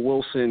Russell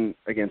Wilson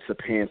against the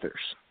Panthers.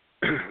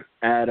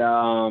 At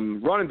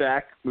running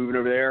back, moving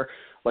over there,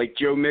 like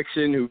Joe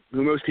Mixon,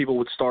 who most people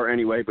would start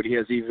anyway, but he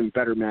has even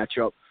better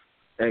matchup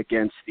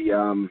against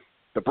the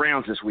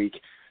Browns this week.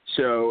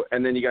 So,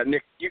 and then you got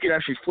Nick. You could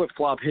actually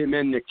flip-flop him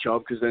and Nick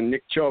Chubb, because then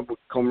Nick Chubb would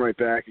come right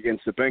back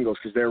against the Bengals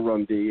because their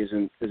run D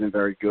isn't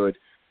very good.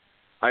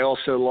 I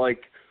also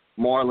like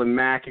Marlon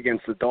Mack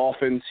against the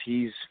Dolphins.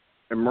 He's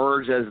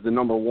emerged as the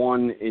number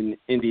 1 in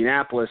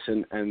Indianapolis,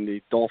 and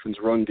the Dolphins'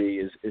 run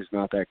D is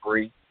not that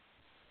great.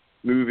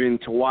 Moving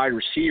to wide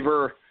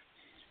receiver,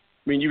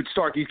 I mean, you would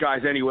start these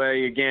guys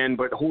anyway again,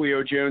 but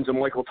Julio Jones and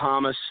Michael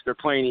Thomas, they're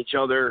playing each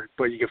other,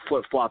 but you can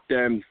flip-flop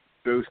them.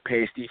 Both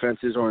pass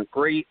defenses aren't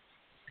great.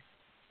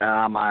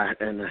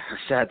 And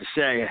sad to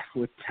say,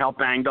 with how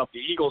banged up the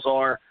Eagles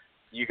are,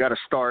 you got to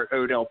start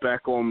Odell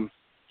Beckham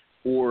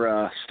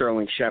or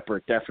Sterling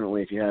Shepard,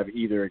 definitely, if you have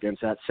either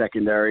against that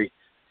secondary.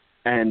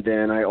 And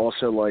then I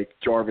also like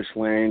Jarvis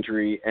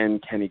Landry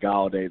and Kenny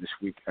Golladay this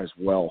week as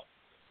well.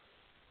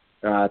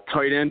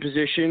 Tight end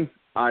position,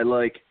 I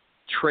like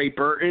Trey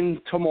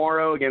Burton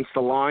tomorrow against the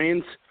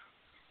Lions.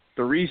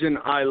 The reason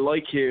I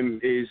like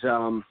him is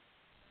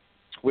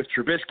with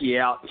Trubisky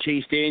out,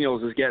 Chase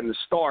Daniels is getting the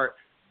start.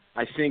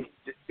 I think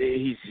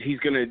he's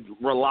going to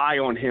rely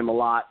on him a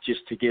lot just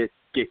to get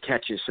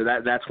catches. So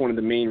that's one of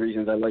the main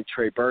reasons I like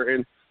Trey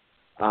Burton.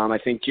 I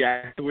think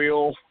Jack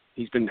Doyle,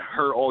 he's been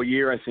hurt all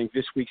year. I think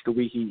this week's the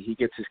week he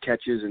gets his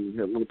catches, and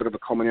a little bit of a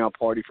coming out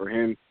party for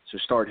him. So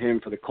start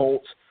him for the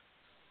Colts.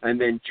 And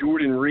then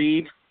Jordan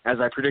Reed, as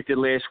I predicted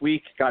last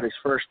week, got his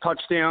first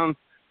touchdown,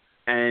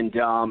 and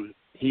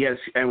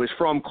it was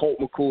from Colt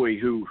McCoy,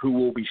 who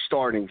will be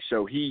starting.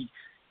 So the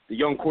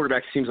young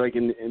quarterback seems like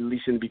at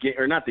least in the beginning,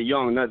 or not the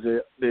young, not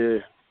the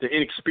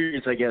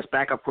inexperienced, I guess,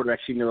 backup quarterback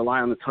seem to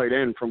rely on the tight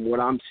end from what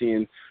I'm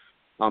seeing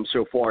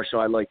so far. So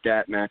I like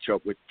that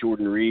matchup with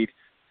Jordan Reed.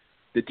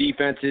 The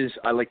defenses,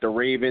 I like the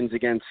Ravens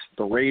against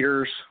the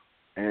Raiders,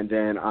 and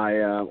then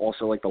I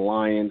also like the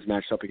Lions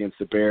matched up against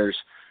the Bears.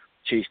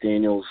 Chase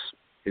Daniels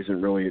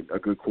isn't really a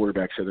good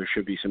quarterback, so there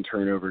should be some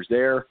turnovers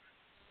there.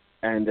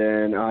 And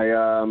then I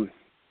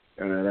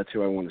don't know, that's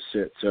who I want to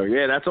sit. So,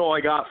 yeah, that's all I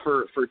got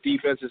for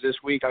defenses this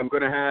week. I'm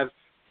going to have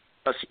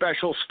a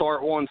special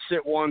start one,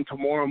 sit one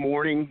tomorrow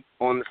morning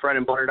on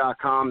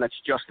fredandbutter.com. That's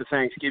just the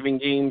Thanksgiving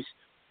games.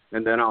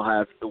 and then I'll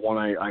have the one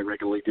I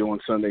regularly do on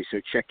Sunday. So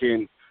check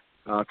in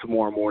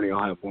tomorrow morning.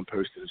 I'll have one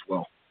posted as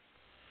well.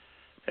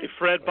 Hey,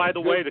 Fred, by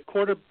the way, the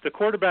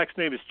quarterback's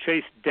name is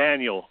Chase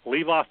Daniel.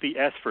 Leave off the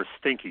S for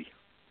Stinky.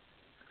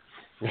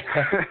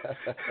 I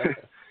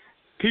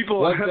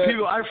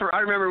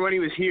remember when he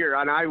was here,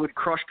 and I would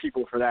crush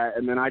people for that,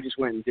 and then I just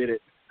went and did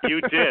it. You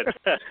did.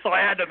 So I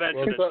had to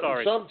mention it.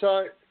 Sorry.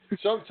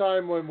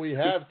 Sometime when we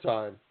have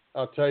time,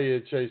 I'll tell you a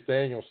Chase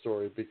Daniel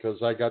story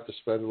because I got to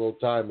spend a little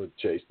time with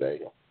Chase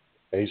Daniel,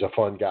 and he's a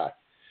fun guy.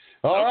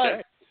 All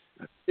right.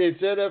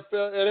 It's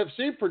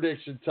NFC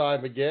prediction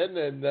time again,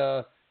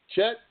 and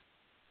Chet,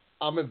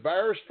 I'm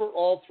embarrassed for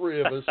all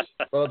three of us,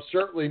 but I'm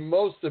certainly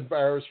most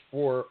embarrassed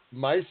for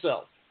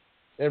myself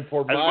and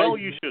for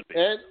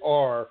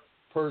our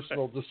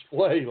personal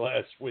display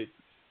last week.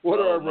 What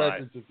are our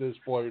records at this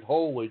point?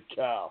 Holy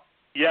cow.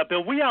 Yeah,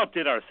 Bill, we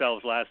outdid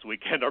ourselves last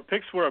weekend. Our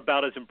picks were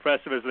about as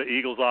impressive as the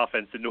Eagles'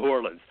 offense in New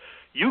Orleans.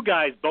 You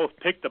guys both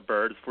picked the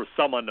Birds for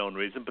some unknown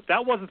reason, but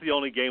that wasn't the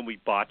only game we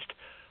botched.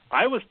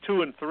 I was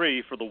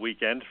 2-3 for the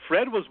weekend.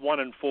 Fred was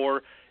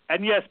 1-4.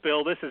 And yes,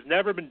 Bill, this has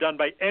never been done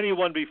by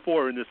anyone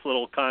before in this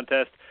little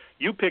contest.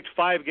 You picked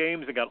 5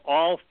 games and got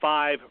all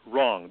 5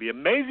 wrong. The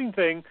amazing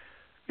thing,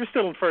 you're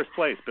still in first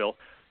place, Bill.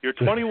 You're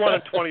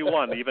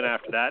 21-21 even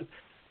after that.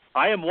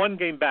 I am 1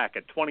 game back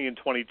at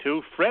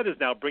 20-22. Fred is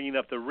now bringing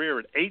up the rear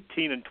at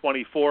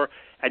 18-24.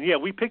 And yeah,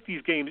 we picked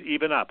these games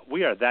even up.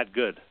 We are that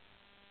good.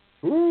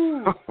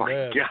 Ooh, oh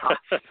my God!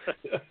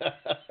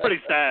 Pretty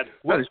sad.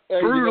 That is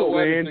brutal,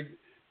 man.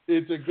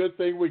 It's a good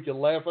thing we can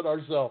laugh at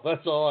ourselves.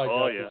 That's all I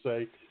got to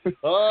say.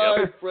 All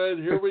right, Fred,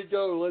 here we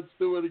go. Let's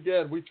do it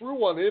again. We threw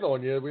one in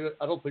on you.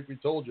 I don't think we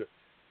told you.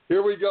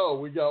 Here we go.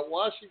 We got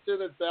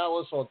Washington at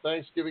Dallas on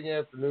Thanksgiving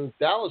afternoon.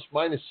 Dallas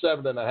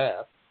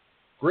 -7.5.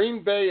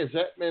 Green Bay is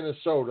at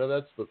Minnesota.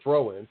 That's the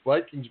throw-in.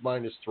 Vikings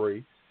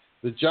 -3.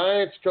 The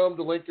Giants come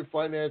to Lincoln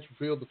Financial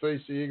Field to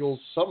face the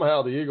Eagles.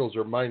 Somehow the Eagles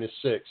are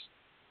 -6.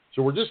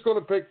 So we're just going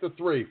to pick the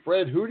 3.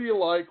 Fred, who do you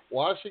like?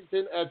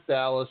 Washington at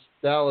Dallas.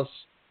 Dallas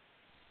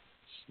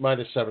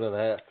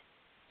 -7.5.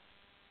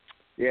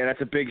 Yeah,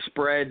 that's a big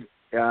spread.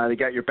 They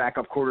got your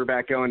backup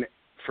quarterback going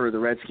for the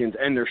Redskins,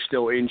 and they're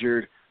still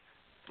injured.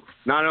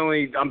 Not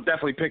only, I'm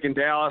definitely picking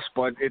Dallas,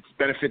 but it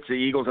benefits the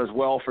Eagles as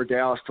well for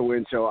Dallas to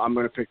win, so I'm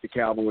going to pick the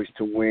Cowboys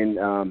to win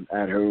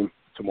at home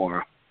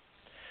tomorrow.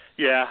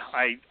 Yeah,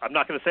 I'm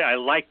not going to say I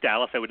like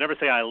Dallas. I would never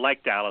say I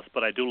like Dallas,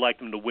 but I do like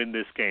them to win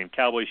this game.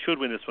 Cowboys should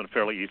win this one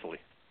fairly easily.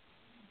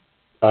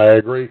 I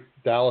agree.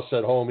 Dallas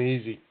at home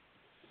easy.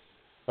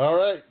 All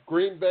right,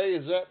 Green Bay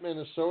is at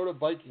Minnesota.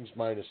 Vikings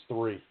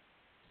 -3.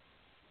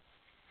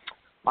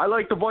 I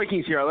like the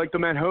Vikings here. I like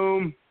them at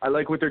home. I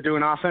like what they're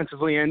doing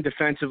offensively and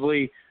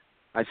defensively.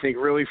 I think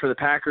really for the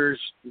Packers,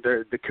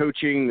 the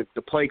coaching,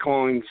 the play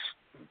callings,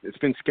 it's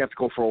been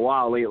skeptical for a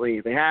while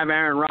lately. They have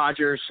Aaron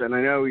Rodgers, and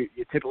I know you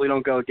typically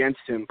don't go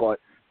against him, but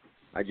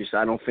I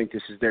don't think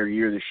this is their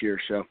year this year,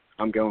 so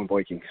I'm going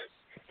Vikings.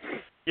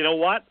 You know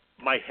what?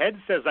 My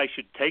head says I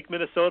should take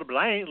Minnesota, but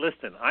I ain't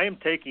listening. I am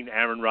taking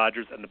Aaron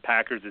Rodgers and the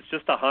Packers. It's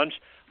just a hunch.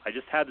 I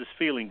just have this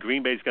feeling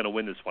Green Bay's going to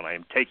win this one. I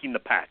am taking the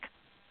Pack.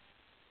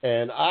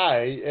 And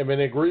I am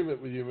in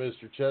agreement with you,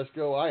 Mr.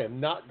 Chesko. I am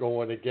not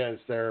going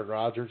against Aaron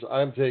Rodgers.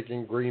 I'm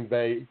taking Green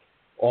Bay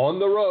on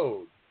the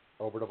road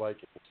over the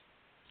Vikings.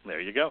 There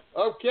you go.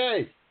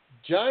 Okay.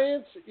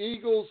 Giants,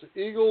 Eagles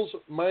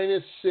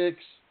 -6.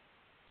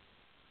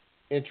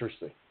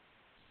 Interesting.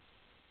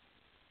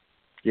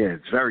 Yeah,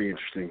 it's very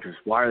interesting because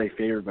why are they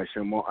favored by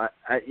so much?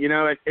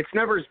 It's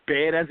never as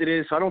bad as it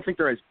is, so I don't think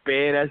they're as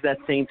bad as that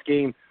Saints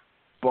game.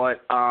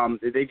 But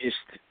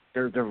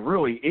they're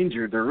really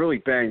injured. They're really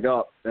banged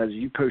up. As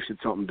you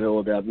posted something, Bill,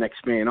 about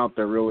next man up,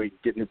 they're really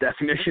getting the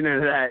definition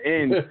of that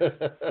in.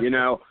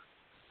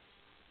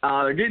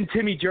 They're getting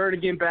Timmy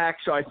Jernigan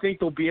back, so I think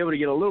they'll be able to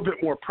get a little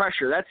bit more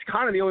pressure. That's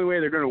kind of the only way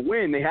they're going to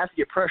win. They have to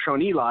get pressure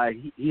on Eli.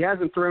 He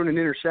hasn't thrown an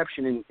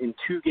interception in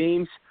 2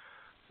 games.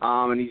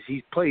 And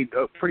he's played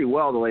pretty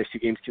well the last 2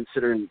 games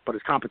but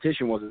his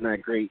competition wasn't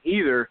that great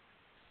either.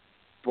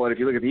 But if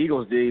you look at the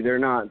Eagles,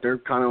 they're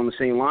kind of on the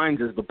same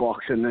lines as the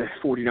Bucs and the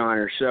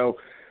 49ers. So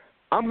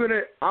I'm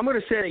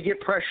gonna say they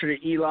get pressure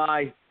to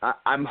Eli.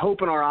 I'm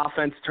hoping our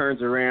offense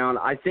turns around.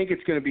 I think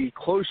it's going to be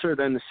closer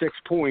than the 6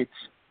 points.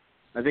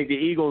 I think the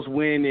Eagles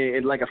win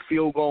in like a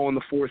field goal in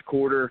the fourth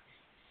quarter.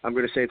 I'm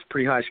going to say it's a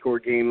pretty high score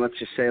game. Let's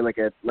just say like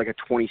a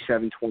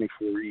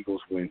 27-24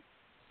 Eagles win.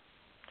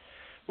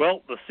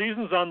 Well, the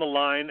season's on the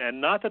line, and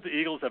not that the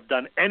Eagles have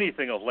done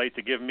anything of late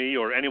to give me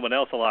or anyone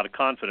else a lot of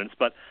confidence,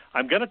 but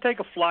I'm going to take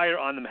a flyer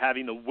on them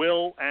having the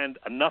will and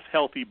enough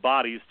healthy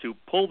bodies to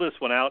pull this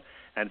one out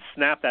and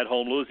snap that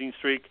home losing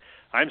streak.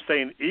 I'm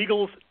saying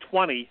Eagles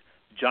 20,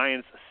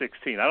 Giants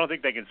 16. I don't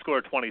think they can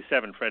score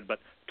 27, Fred, but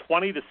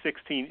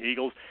 20-16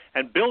 Eagles.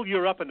 And, Bill,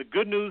 you're up, and the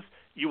good news,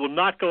 you will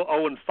not go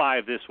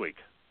 0-5 this week.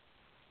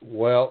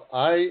 Well,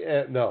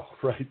 no,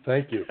 right,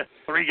 thank you.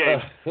 3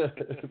 games.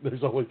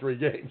 There's only 3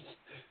 games.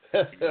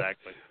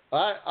 Exactly.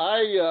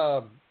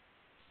 I'm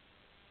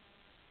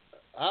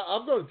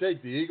going to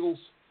take the Eagles.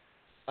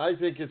 I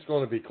think it's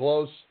going to be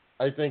close.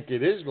 I think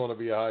it is going to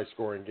be a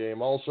high-scoring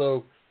game.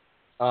 Also,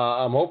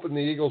 I'm hoping the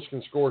Eagles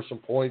can score some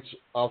points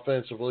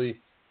offensively.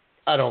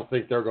 I don't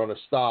think they're going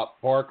to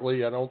stop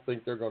Barkley. I don't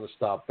think they're going to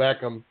stop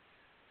Beckham.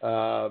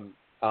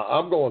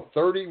 I'm going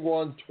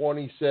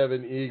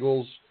 31-27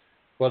 Eagles.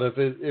 But if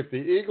the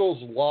Eagles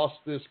lost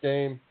this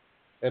game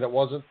and it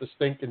wasn't the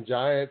stinking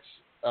Giants,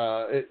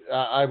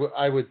 I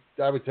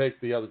would take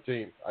the other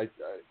team.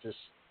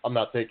 I'm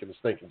not taking the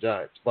stinking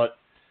Giants. But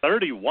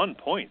 31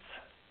 points.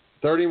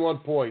 31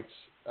 points.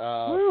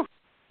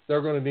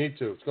 They're going to need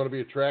to. It's going to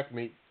be a track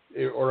meet,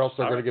 or else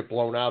they're going to get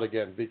blown out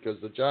again, because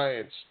the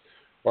Giants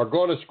are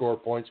going to score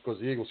points because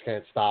the Eagles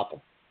can't stop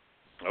them.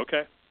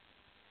 Okay.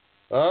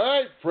 All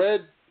right,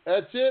 Fred.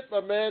 That's it,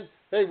 my man.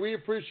 Hey, we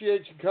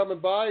appreciate you coming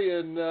by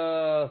and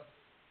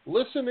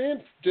listen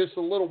in just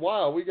a little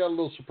while. We got a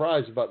little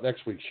surprise about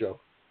next week's show.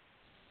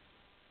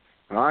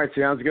 All right,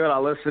 sounds good.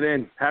 I'll listen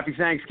in. Happy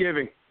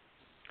Thanksgiving.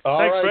 All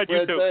thanks, right, Fred.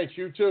 You too. Thanks.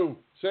 You too.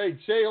 Say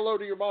hello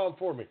to your mom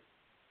for me.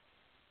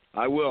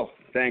 I will.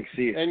 Thanks.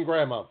 See you. And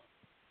Grandma.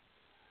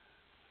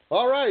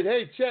 All right.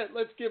 Hey, Chet,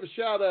 let's give a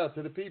shout-out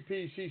to the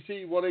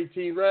PPCC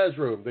 118 Raz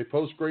Room. They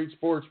post great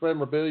sports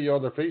memorabilia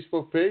on their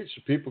Facebook page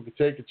so people can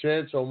take a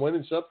chance on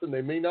winning something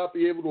they may not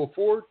be able to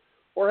afford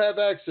or have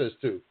access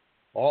to.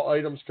 All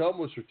items come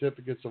with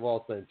certificates of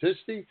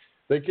authenticity.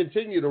 They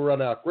continue to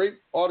run out great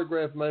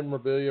autographed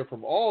memorabilia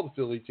from all the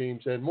Philly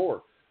teams and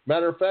more.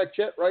 Matter of fact,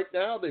 Chet, right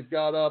now they've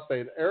got up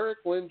an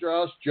Eric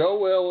Lindros,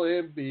 Joel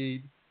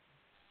Embiid,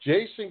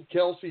 Jason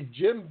Kelsey,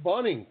 Jim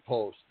Bunning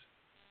post.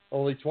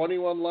 Only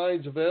 21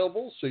 lines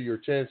available, so your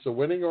chance of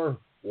winning are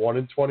 1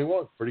 in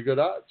 21. Pretty good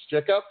odds.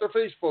 Check out their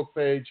Facebook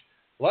page.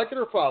 Like it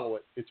or follow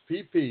it. It's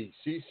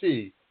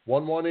PPCC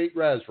 118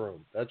 Raz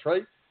Room. That's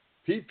right.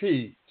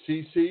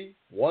 PPCC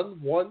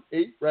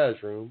 118 Raz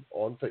Room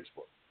on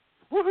Facebook.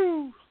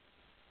 Woohoo!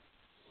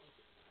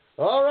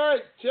 All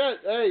right, Chet.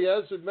 Hey,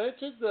 as I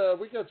mentioned,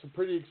 we got some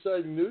pretty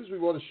exciting news we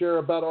want to share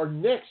about our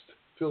next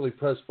Philly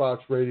Press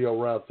Box Radio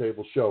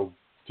Roundtable show.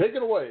 Take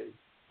it away.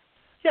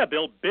 Yeah,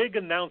 Bill, big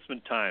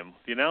announcement time.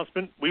 The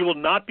announcement, we will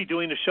not be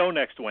doing a show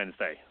next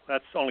Wednesday.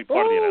 That's only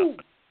part of the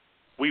announcement.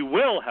 We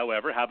will,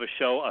 however, have a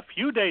show a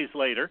few days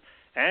later,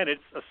 and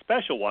it's a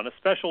special one, a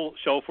special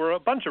show for a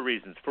bunch of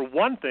reasons. For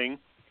one thing,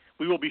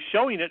 we will be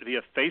showing it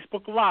via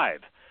Facebook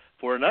Live.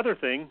 For another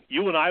thing,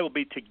 you and I will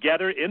be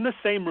together in the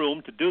same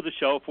room to do the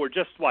show for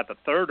just, the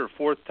third or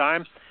fourth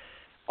time.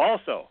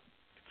 Also,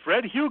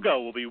 Fred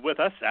Hugo will be with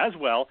us as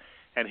well,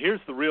 and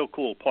here's the real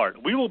cool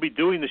part. We will be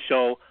doing the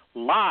show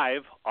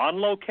live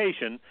on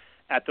location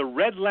at the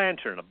Red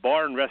Lantern, a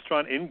bar and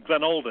restaurant in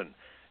Glenolden.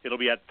 It'll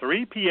be at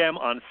 3 p.m.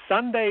 on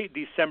Sunday,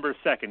 December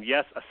 2nd.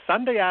 Yes, a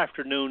Sunday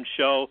afternoon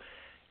show,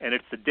 and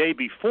it's the day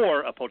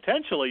before a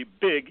potentially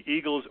big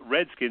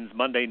Eagles-Redskins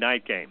Monday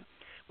night game.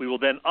 We will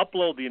then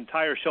upload the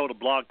entire show to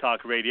Blog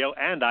Talk Radio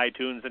and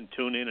iTunes and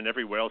TuneIn and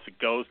everywhere else it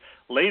goes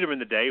later in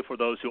the day for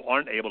those who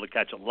aren't able to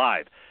catch it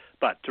live.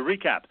 But to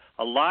recap,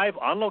 a live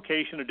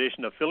on-location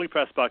edition of Philly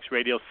Press Box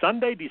Radio,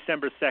 Sunday,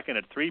 December 2nd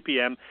at 3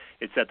 p.m.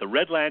 It's at the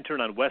Red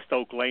Lantern on West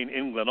Oak Lane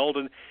in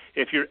Glenolden.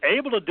 If you're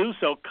able to do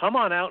so, come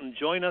on out and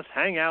join us,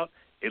 hang out.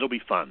 It'll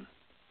be fun.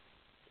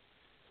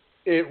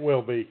 It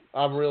will be.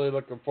 I'm really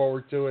looking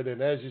forward to it.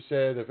 And as you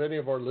said, if any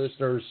of our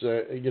listeners,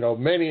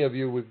 many of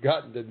you we've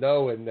gotten to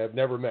know and have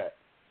never met,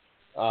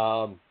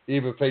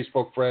 even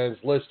Facebook friends,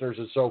 listeners,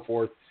 and so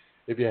forth,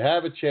 if you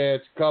have a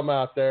chance, come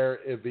out there.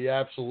 It'd be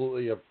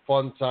absolutely a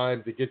fun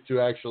time to get to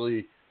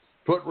actually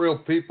put real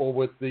people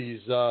with these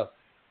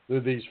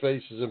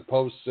faces and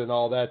posts and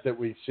all that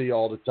we see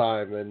all the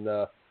time. And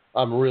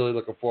I'm really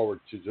looking forward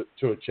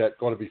to it, Chet.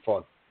 Going to be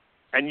fun.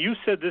 And you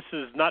said this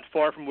is not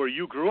far from where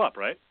you grew up,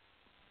 right?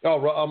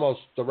 Oh,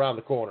 almost around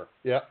the corner.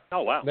 Yeah.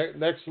 Oh, wow.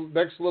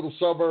 Next little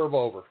suburb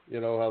over.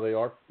 You know how they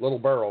are. Little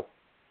borough.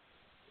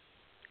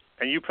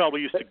 And you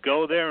probably used to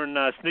go there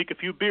and sneak a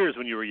few beers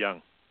when you were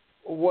young.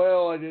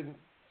 Well, I didn't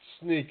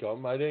sneak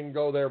them. I didn't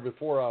go there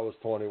before I was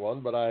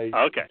 21, but I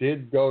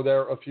did go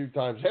there a few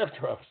times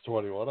after I was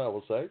 21, I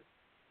will say.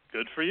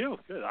 Good for you.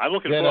 Good. I'm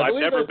looking forward.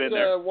 I've never been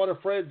there.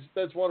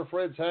 That's one of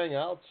Fred's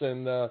hangouts,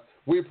 and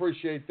we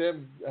appreciate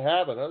them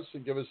having us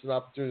and give us an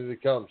opportunity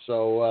to come.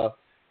 So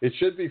it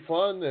should be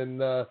fun,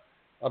 and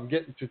I'm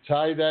getting to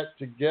tie that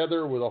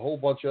together with a whole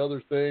bunch of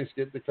other things,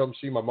 getting to come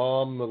see my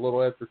mom a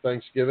little after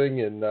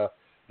Thanksgiving, and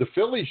the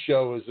Philly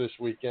show is this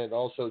weekend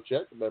also,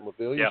 Chet, the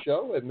memorabilia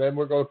show. And then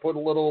we're going to put a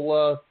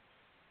little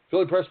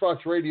Philly Press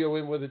Box Radio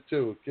in with it,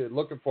 too.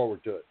 Looking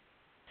forward to it.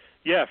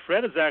 Yeah,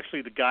 Fred is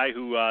actually the guy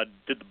who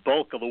did the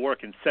bulk of the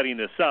work in setting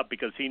this up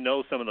because he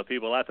knows some of the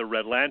people at the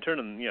Red Lantern,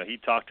 and he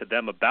talked to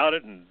them about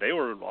it, and they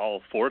were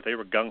all for it. They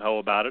were gung-ho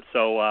about it.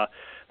 So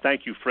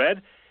thank you,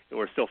 Fred.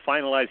 We're still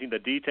finalizing the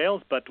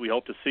details, but we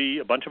hope to see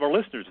a bunch of our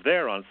listeners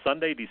there on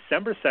Sunday,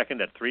 December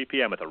 2nd at 3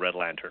 p.m. at the Red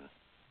Lantern.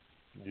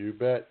 You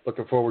bet.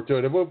 Looking forward to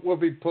it. And we'll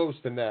be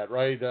posting that,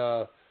 right?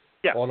 On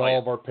all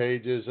of our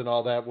pages and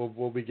all that.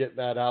 We'll be getting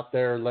that out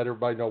there and let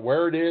everybody know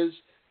where it is.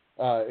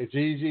 It's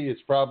easy.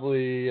 It's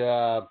probably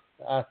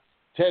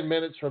 10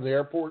 minutes from the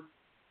airport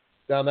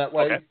down that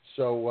way. Okay.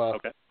 So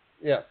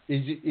Yeah,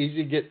 easy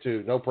to get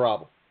to, no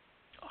problem.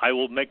 I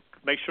will make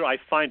sure I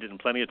find it in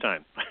plenty of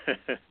time.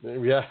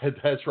 Yeah,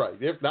 that's right.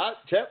 If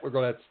not, Chet, we're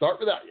going to have to start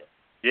without you.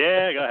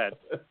 Yeah, go ahead.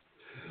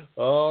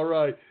 All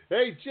right.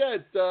 Hey,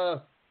 Chet,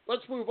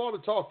 let's move on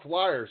to talk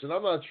Flyers, and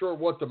I'm not sure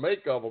what to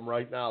make of them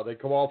right now. They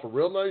come off a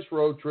real nice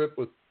road trip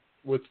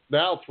with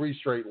now 3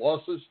 straight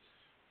losses,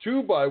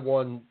 2 by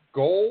 1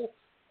 goal.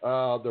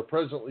 They're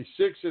presently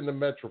 6 in the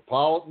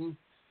Metropolitan.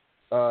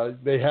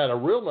 They had a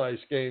real nice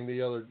game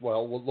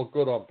will look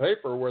good on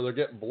paper, where they're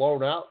getting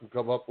blown out and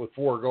come up with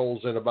 4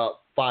 goals in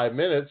about 5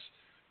 minutes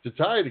to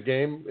tie the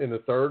game in the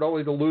third,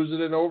 only to lose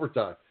it in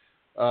overtime.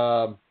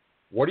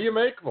 What do you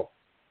make of them?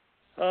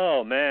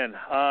 Oh, man.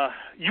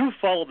 You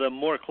followed them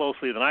more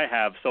closely than I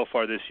have so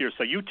far this year,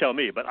 so you tell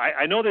me. But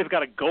I know they've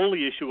got a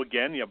goalie issue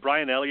again.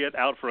 Brian Elliott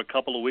out for a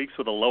couple of weeks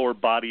with a lower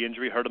body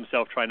injury, hurt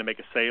himself trying to make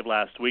a save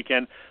last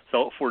weekend.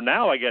 So for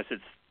now, I guess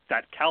it's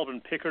that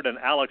Calvin Pickard and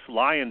Alex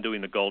Lyon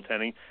doing the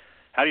goaltending.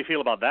 How do you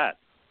feel about that?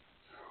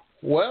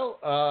 Well,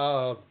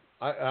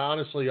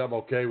 honestly, I'm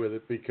okay with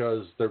it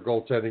because their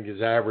goaltending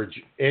is average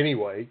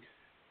anyway.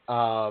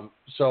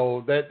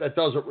 So that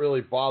doesn't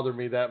really bother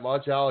me that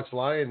much. Alex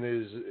Lyon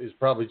is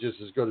probably just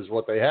as good as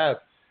what they have.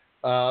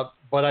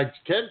 But I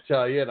can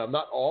tell you, and I'm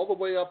not all the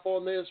way up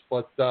on this,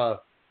 but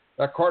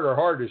that Carter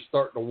Hart is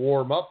starting to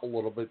warm up a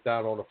little bit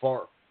down on the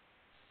farm.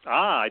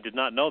 I did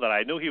not know that.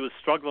 I knew he was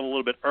struggling a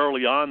little bit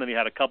early on, then he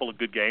had a couple of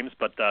good games,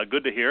 but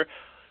good to hear.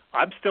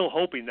 I'm still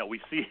hoping that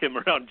we see him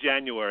around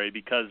January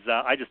because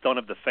I just don't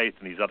have the faith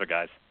in these other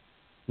guys.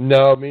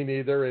 No, me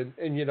neither. And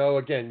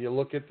again, you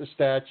look at the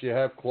stats, you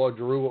have Claude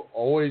Giroux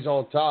always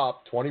on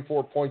top,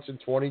 24 points in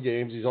 20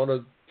 games. He's on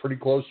a pretty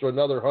close to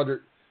another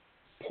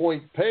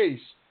 100-point pace.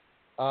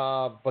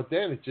 But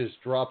then it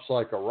just drops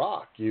like a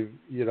rock. You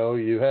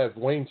have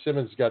Wayne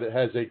Simmons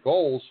has 8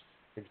 goals,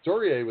 and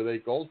Couturier with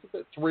 8 goals,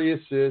 but 3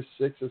 assists,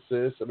 6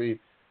 assists. I mean,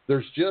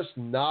 there's just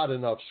not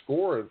enough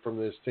scoring from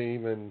this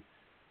team, and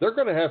they're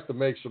going to have to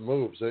make some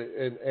moves.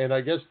 And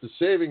I guess the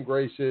saving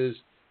grace is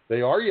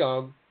they are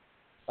young,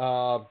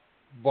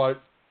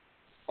 but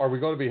are we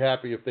going to be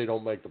happy if they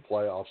don't make the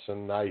playoffs?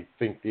 And I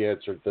think the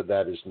answer to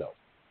that is no.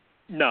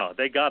 No,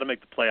 they got to make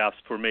the playoffs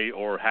for me,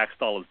 or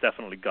Hackstall is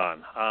definitely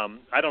gone.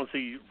 I don't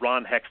see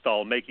Ron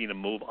Hextall making a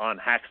move on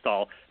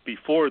Hackstall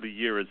before the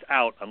year is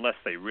out, unless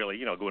they really,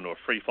 go into a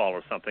free fall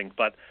or something.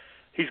 But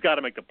he's got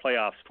to make the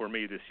playoffs for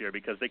me this year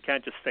because they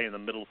can't just stay in the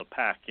middle of the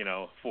pack,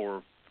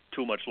 for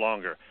too much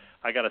longer.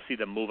 I got to see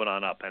them moving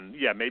on up. And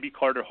yeah, maybe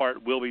Carter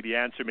Hart will be the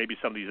answer. Maybe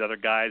some of these other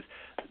guys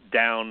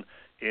down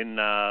in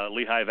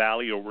Lehigh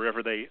Valley or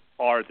wherever they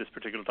are at this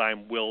particular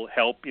time will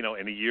help, in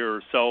a year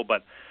or so.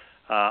 But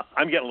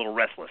I'm getting a little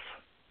restless.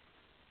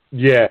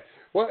 Yeah.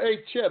 Well, hey,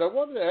 Chet, I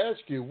wanted to ask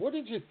you, what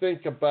did you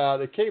think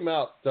about, it came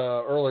out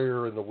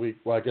earlier in the week,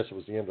 well, I guess it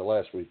was the end of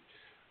last week.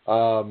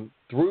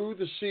 Through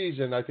the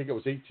season, I think it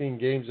was 18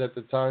 games at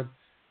the time,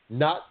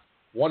 not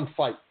one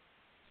fight.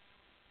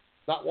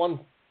 Not one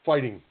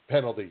fighting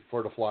penalty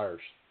for the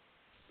Flyers.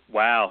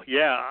 Wow.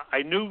 Yeah,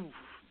 I knew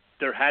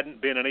there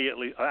hadn't been any, at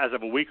least as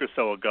of a week or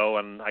so ago,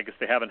 and I guess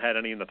they haven't had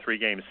any in the 3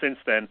 games since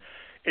then.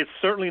 It's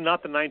certainly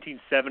not the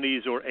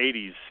 1970s or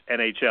 80s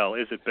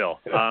NHL, is it, Bill?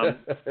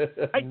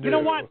 You know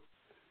what?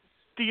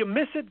 Do you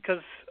miss it?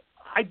 Because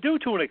I do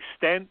to an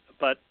extent,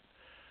 but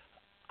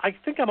I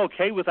think I'm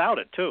okay without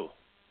it, too.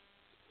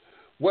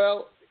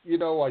 Well,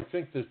 I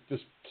think the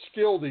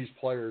skill these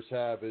players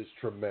have is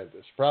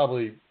tremendous,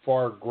 probably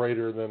far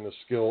greater than the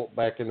skill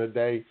back in the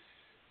day.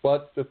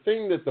 But the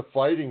thing that the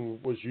fighting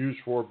was used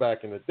for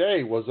back in the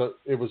day was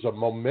it was a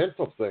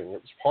momentum thing.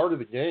 It was part of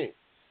the game.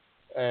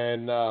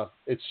 And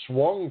it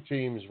swung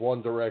teams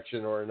one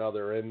direction or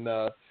another. And,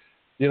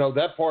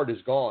 that part is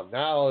gone.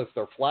 Now, if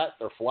they're flat,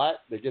 they're flat.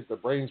 They get their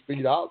brains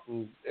beat out,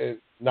 and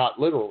not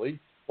literally,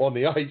 on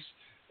the ice.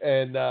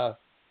 And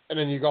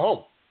then you go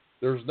home.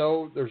 There's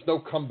no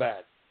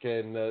comeback.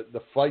 And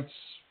the fights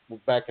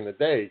back in the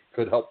day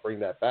could help bring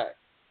that back.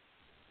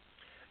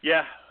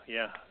 Yeah.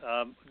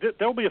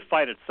 There'll be a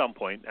fight at some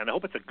point, and I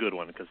hope it's a good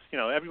one because,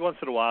 every once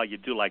in a while you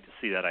do like to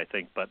see that, I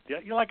think. But,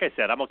 like I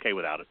said, I'm okay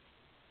without it.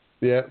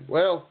 Yeah,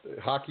 well,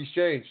 hockey's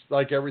changed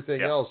like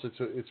everything else.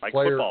 It's like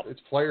player football. It's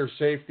player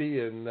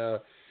safety, and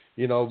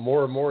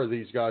more and more of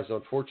these guys.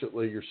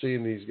 Unfortunately, you're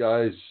seeing these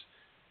guys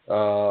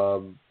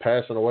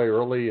passing away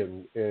early,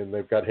 and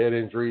they've got head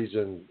injuries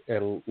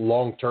and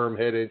long-term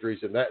head injuries,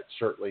 and that's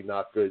certainly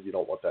not good. You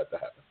don't want that to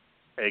happen.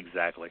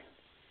 Exactly.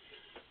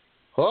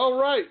 All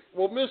right.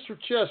 Well, Mr.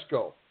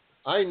 Chesko,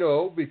 I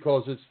know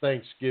because it's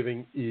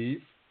Thanksgiving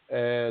Eve,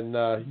 and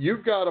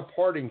you've got a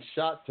parting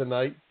shot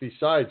tonight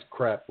besides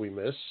crap we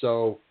missed,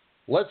 so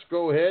let's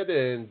go ahead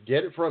and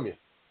get it from you.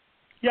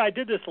 Yeah, I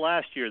did this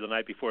last year the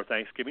night before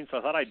Thanksgiving, so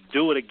I thought I'd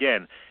do it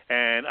again.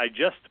 And I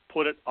just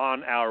put it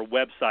on our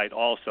website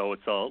also.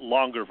 It's a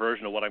longer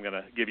version of what I'm going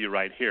to give you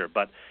right here.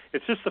 But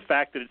it's just the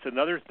fact that it's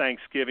another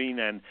Thanksgiving,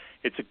 and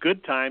it's a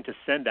good time to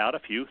send out a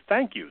few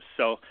thank yous.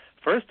 So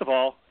first of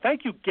all,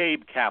 thank you,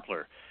 Gabe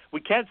Kapler. We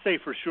can't say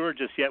for sure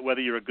just yet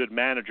whether you're a good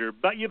manager,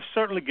 but you've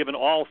certainly given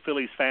all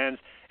Phillies fans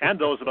and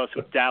those of us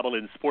who dabble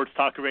in sports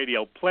talk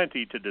radio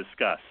plenty to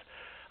discuss.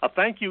 A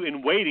thank you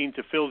in waiting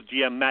to Phil's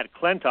GM Matt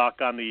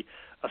Klentak on the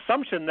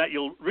assumption that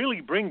you'll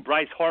really bring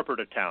Bryce Harper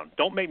to town.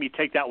 Don't make me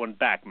take that one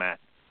back, Matt.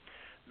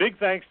 Big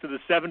thanks to the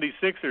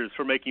 76ers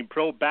for making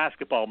pro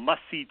basketball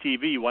must-see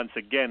TV once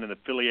again in the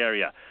Philly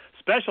area.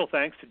 Special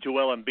thanks to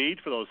Joel Embiid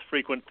for those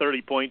frequent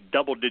 30-point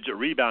double-digit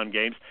rebound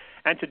games,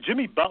 and to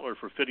Jimmy Butler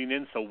for fitting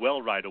in so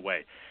well right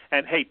away.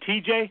 And, hey,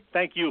 TJ,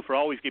 thank you for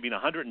always giving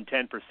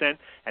 110%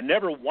 and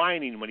never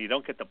whining when you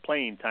don't get the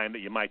playing time that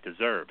you might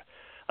deserve.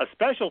 A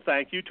special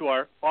thank you to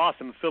our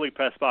awesome Philly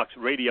Press Box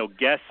radio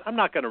guests. I'm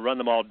not going to run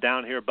them all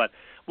down here, but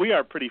we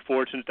are pretty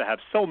fortunate to have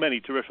so many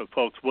terrific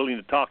folks willing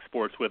to talk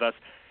sports with us.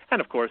 And,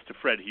 of course, to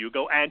Fred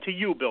Hugo and to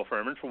you, Bill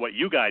Furman, for what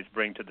you guys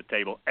bring to the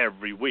table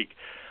every week.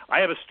 I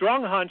have a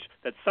strong hunch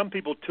that some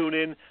people tune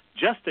in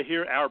just to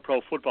hear our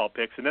pro football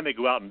picks, and then they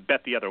go out and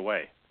bet the other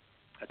way.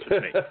 That's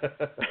just me.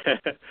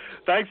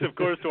 Thanks, of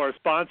course, to our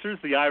sponsors,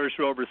 the Irish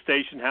Rover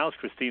Station House,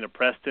 Christina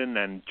Preston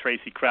and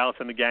Tracy Krause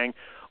and the gang,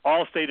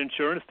 Allstate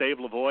Insurance, Dave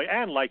Lavoie,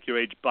 and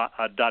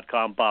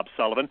LikeYourAge.com, Bob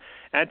Sullivan,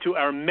 and to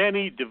our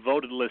many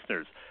devoted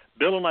listeners.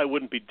 Bill and I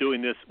wouldn't be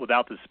doing this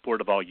without the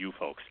support of all you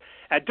folks.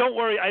 And don't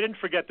worry, I didn't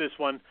forget this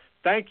one.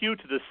 Thank you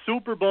to the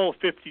Super Bowl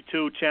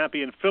 52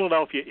 champion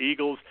Philadelphia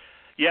Eagles.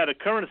 Yeah, the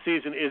current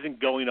season isn't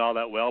going all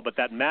that well, but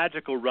that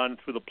magical run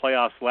through the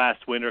playoffs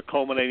last winter,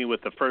 culminating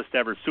with the first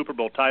ever Super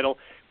Bowl title,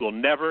 will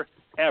never,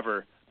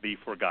 ever be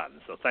forgotten.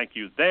 So thank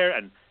you there,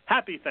 and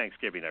happy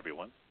Thanksgiving,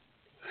 everyone.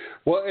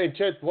 Well, and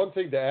Chet, one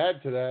thing to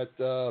add to that,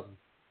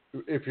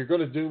 if you're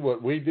going to do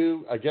what we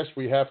do, I guess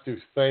we have to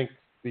thank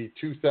the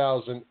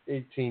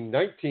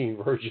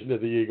 2018-19 version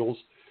of the Eagles,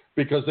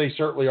 because they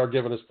certainly are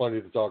giving us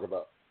plenty to talk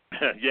about.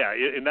 Yeah,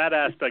 in that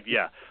aspect,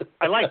 yeah.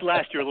 I liked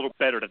last year a little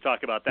better to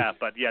talk about that,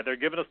 but yeah, they're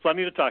giving us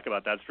plenty to talk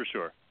about, that's for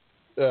sure.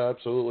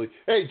 Absolutely.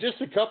 Hey, just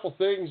a couple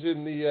things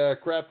in the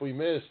crap we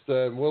missed.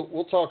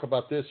 We'll talk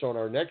about this on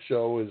our next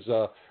show. Is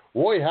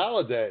Roy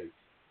Halladay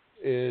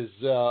is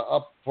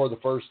up for the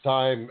first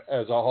time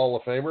as a Hall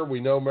of Famer.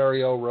 We know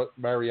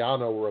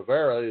Mariano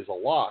Rivera is a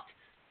lock,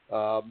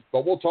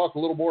 but we'll talk a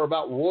little more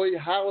about Roy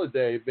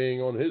Halladay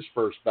being on his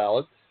first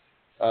ballot.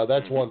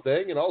 That's one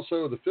thing. And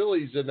also the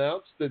Phillies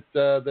announced that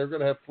they're going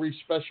to have 3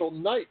 special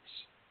nights,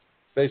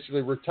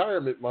 basically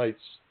retirement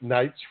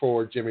nights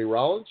for Jimmy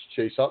Rollins,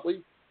 Chase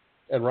Utley,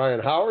 and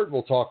Ryan Howard.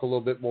 We'll talk a little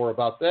bit more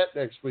about that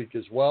next week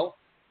as well.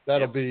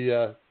 That'll be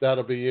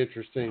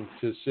interesting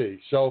to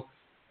see. So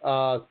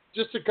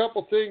just a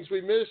couple things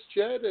we missed,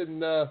 Chet,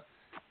 and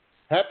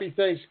happy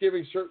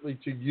Thanksgiving certainly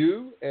to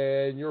you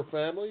and your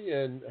family,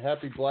 and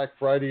happy Black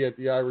Friday at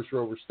the Irish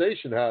Rover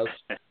Station House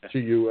to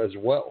you as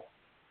well.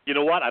 You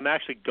know what? I'm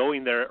actually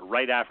going there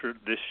right after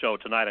this show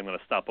tonight. I'm going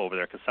to stop over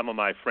there because some of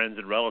my friends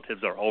and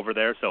relatives are over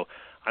there. So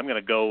I'm going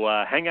to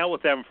go hang out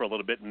with them for a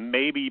little bit,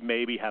 maybe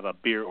have a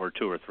beer or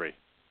 2 or 3.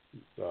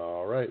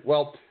 All right.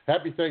 Well,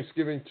 happy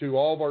Thanksgiving to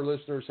all of our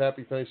listeners.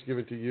 Happy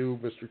Thanksgiving to you,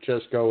 Mr.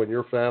 Chesko, and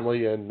your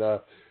family, and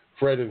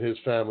Fred and his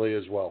family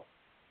as well.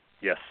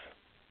 Yes.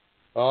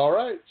 All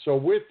right. So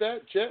with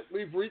that, Chet,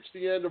 we've reached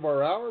the end of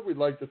our hour. We'd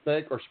like to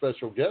thank our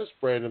special guest,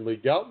 Brandon Lee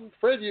Gowton,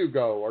 Fred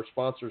Hugo, our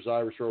sponsors,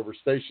 Irish Rover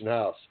Station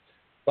House,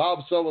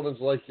 Bob Sullivan's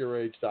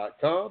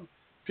LikeYourAge.com,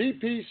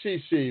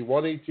 PPCC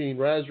 118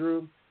 Raz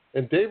Room,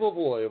 and Dave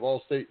Lavoie of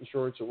Allstate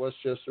Insurance at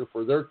Westchester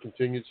for their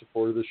continued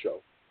support of the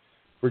show.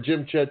 For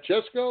Jim Chet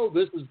Chesko,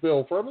 this is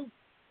Bill Furman.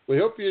 We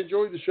hope you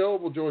enjoyed the show.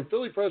 We'll join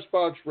Philly Press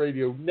Box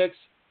Radio next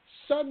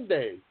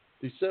Sunday,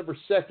 December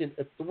 2nd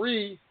at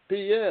 3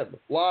 p.m.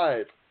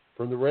 live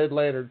from the Red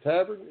Lantern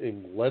Tavern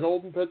in Glen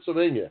Olden,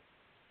 Pennsylvania,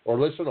 or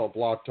listen on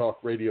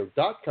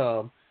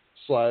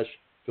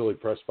blogtalkradio.com/Philly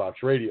Press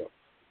Box Radio.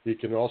 You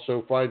can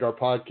also find our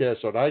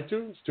podcast on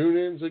iTunes,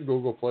 TuneIn, and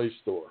Google Play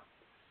Store.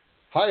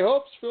 High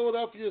hopes,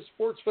 Philadelphia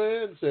sports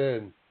fans,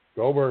 and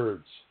go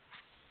Birds.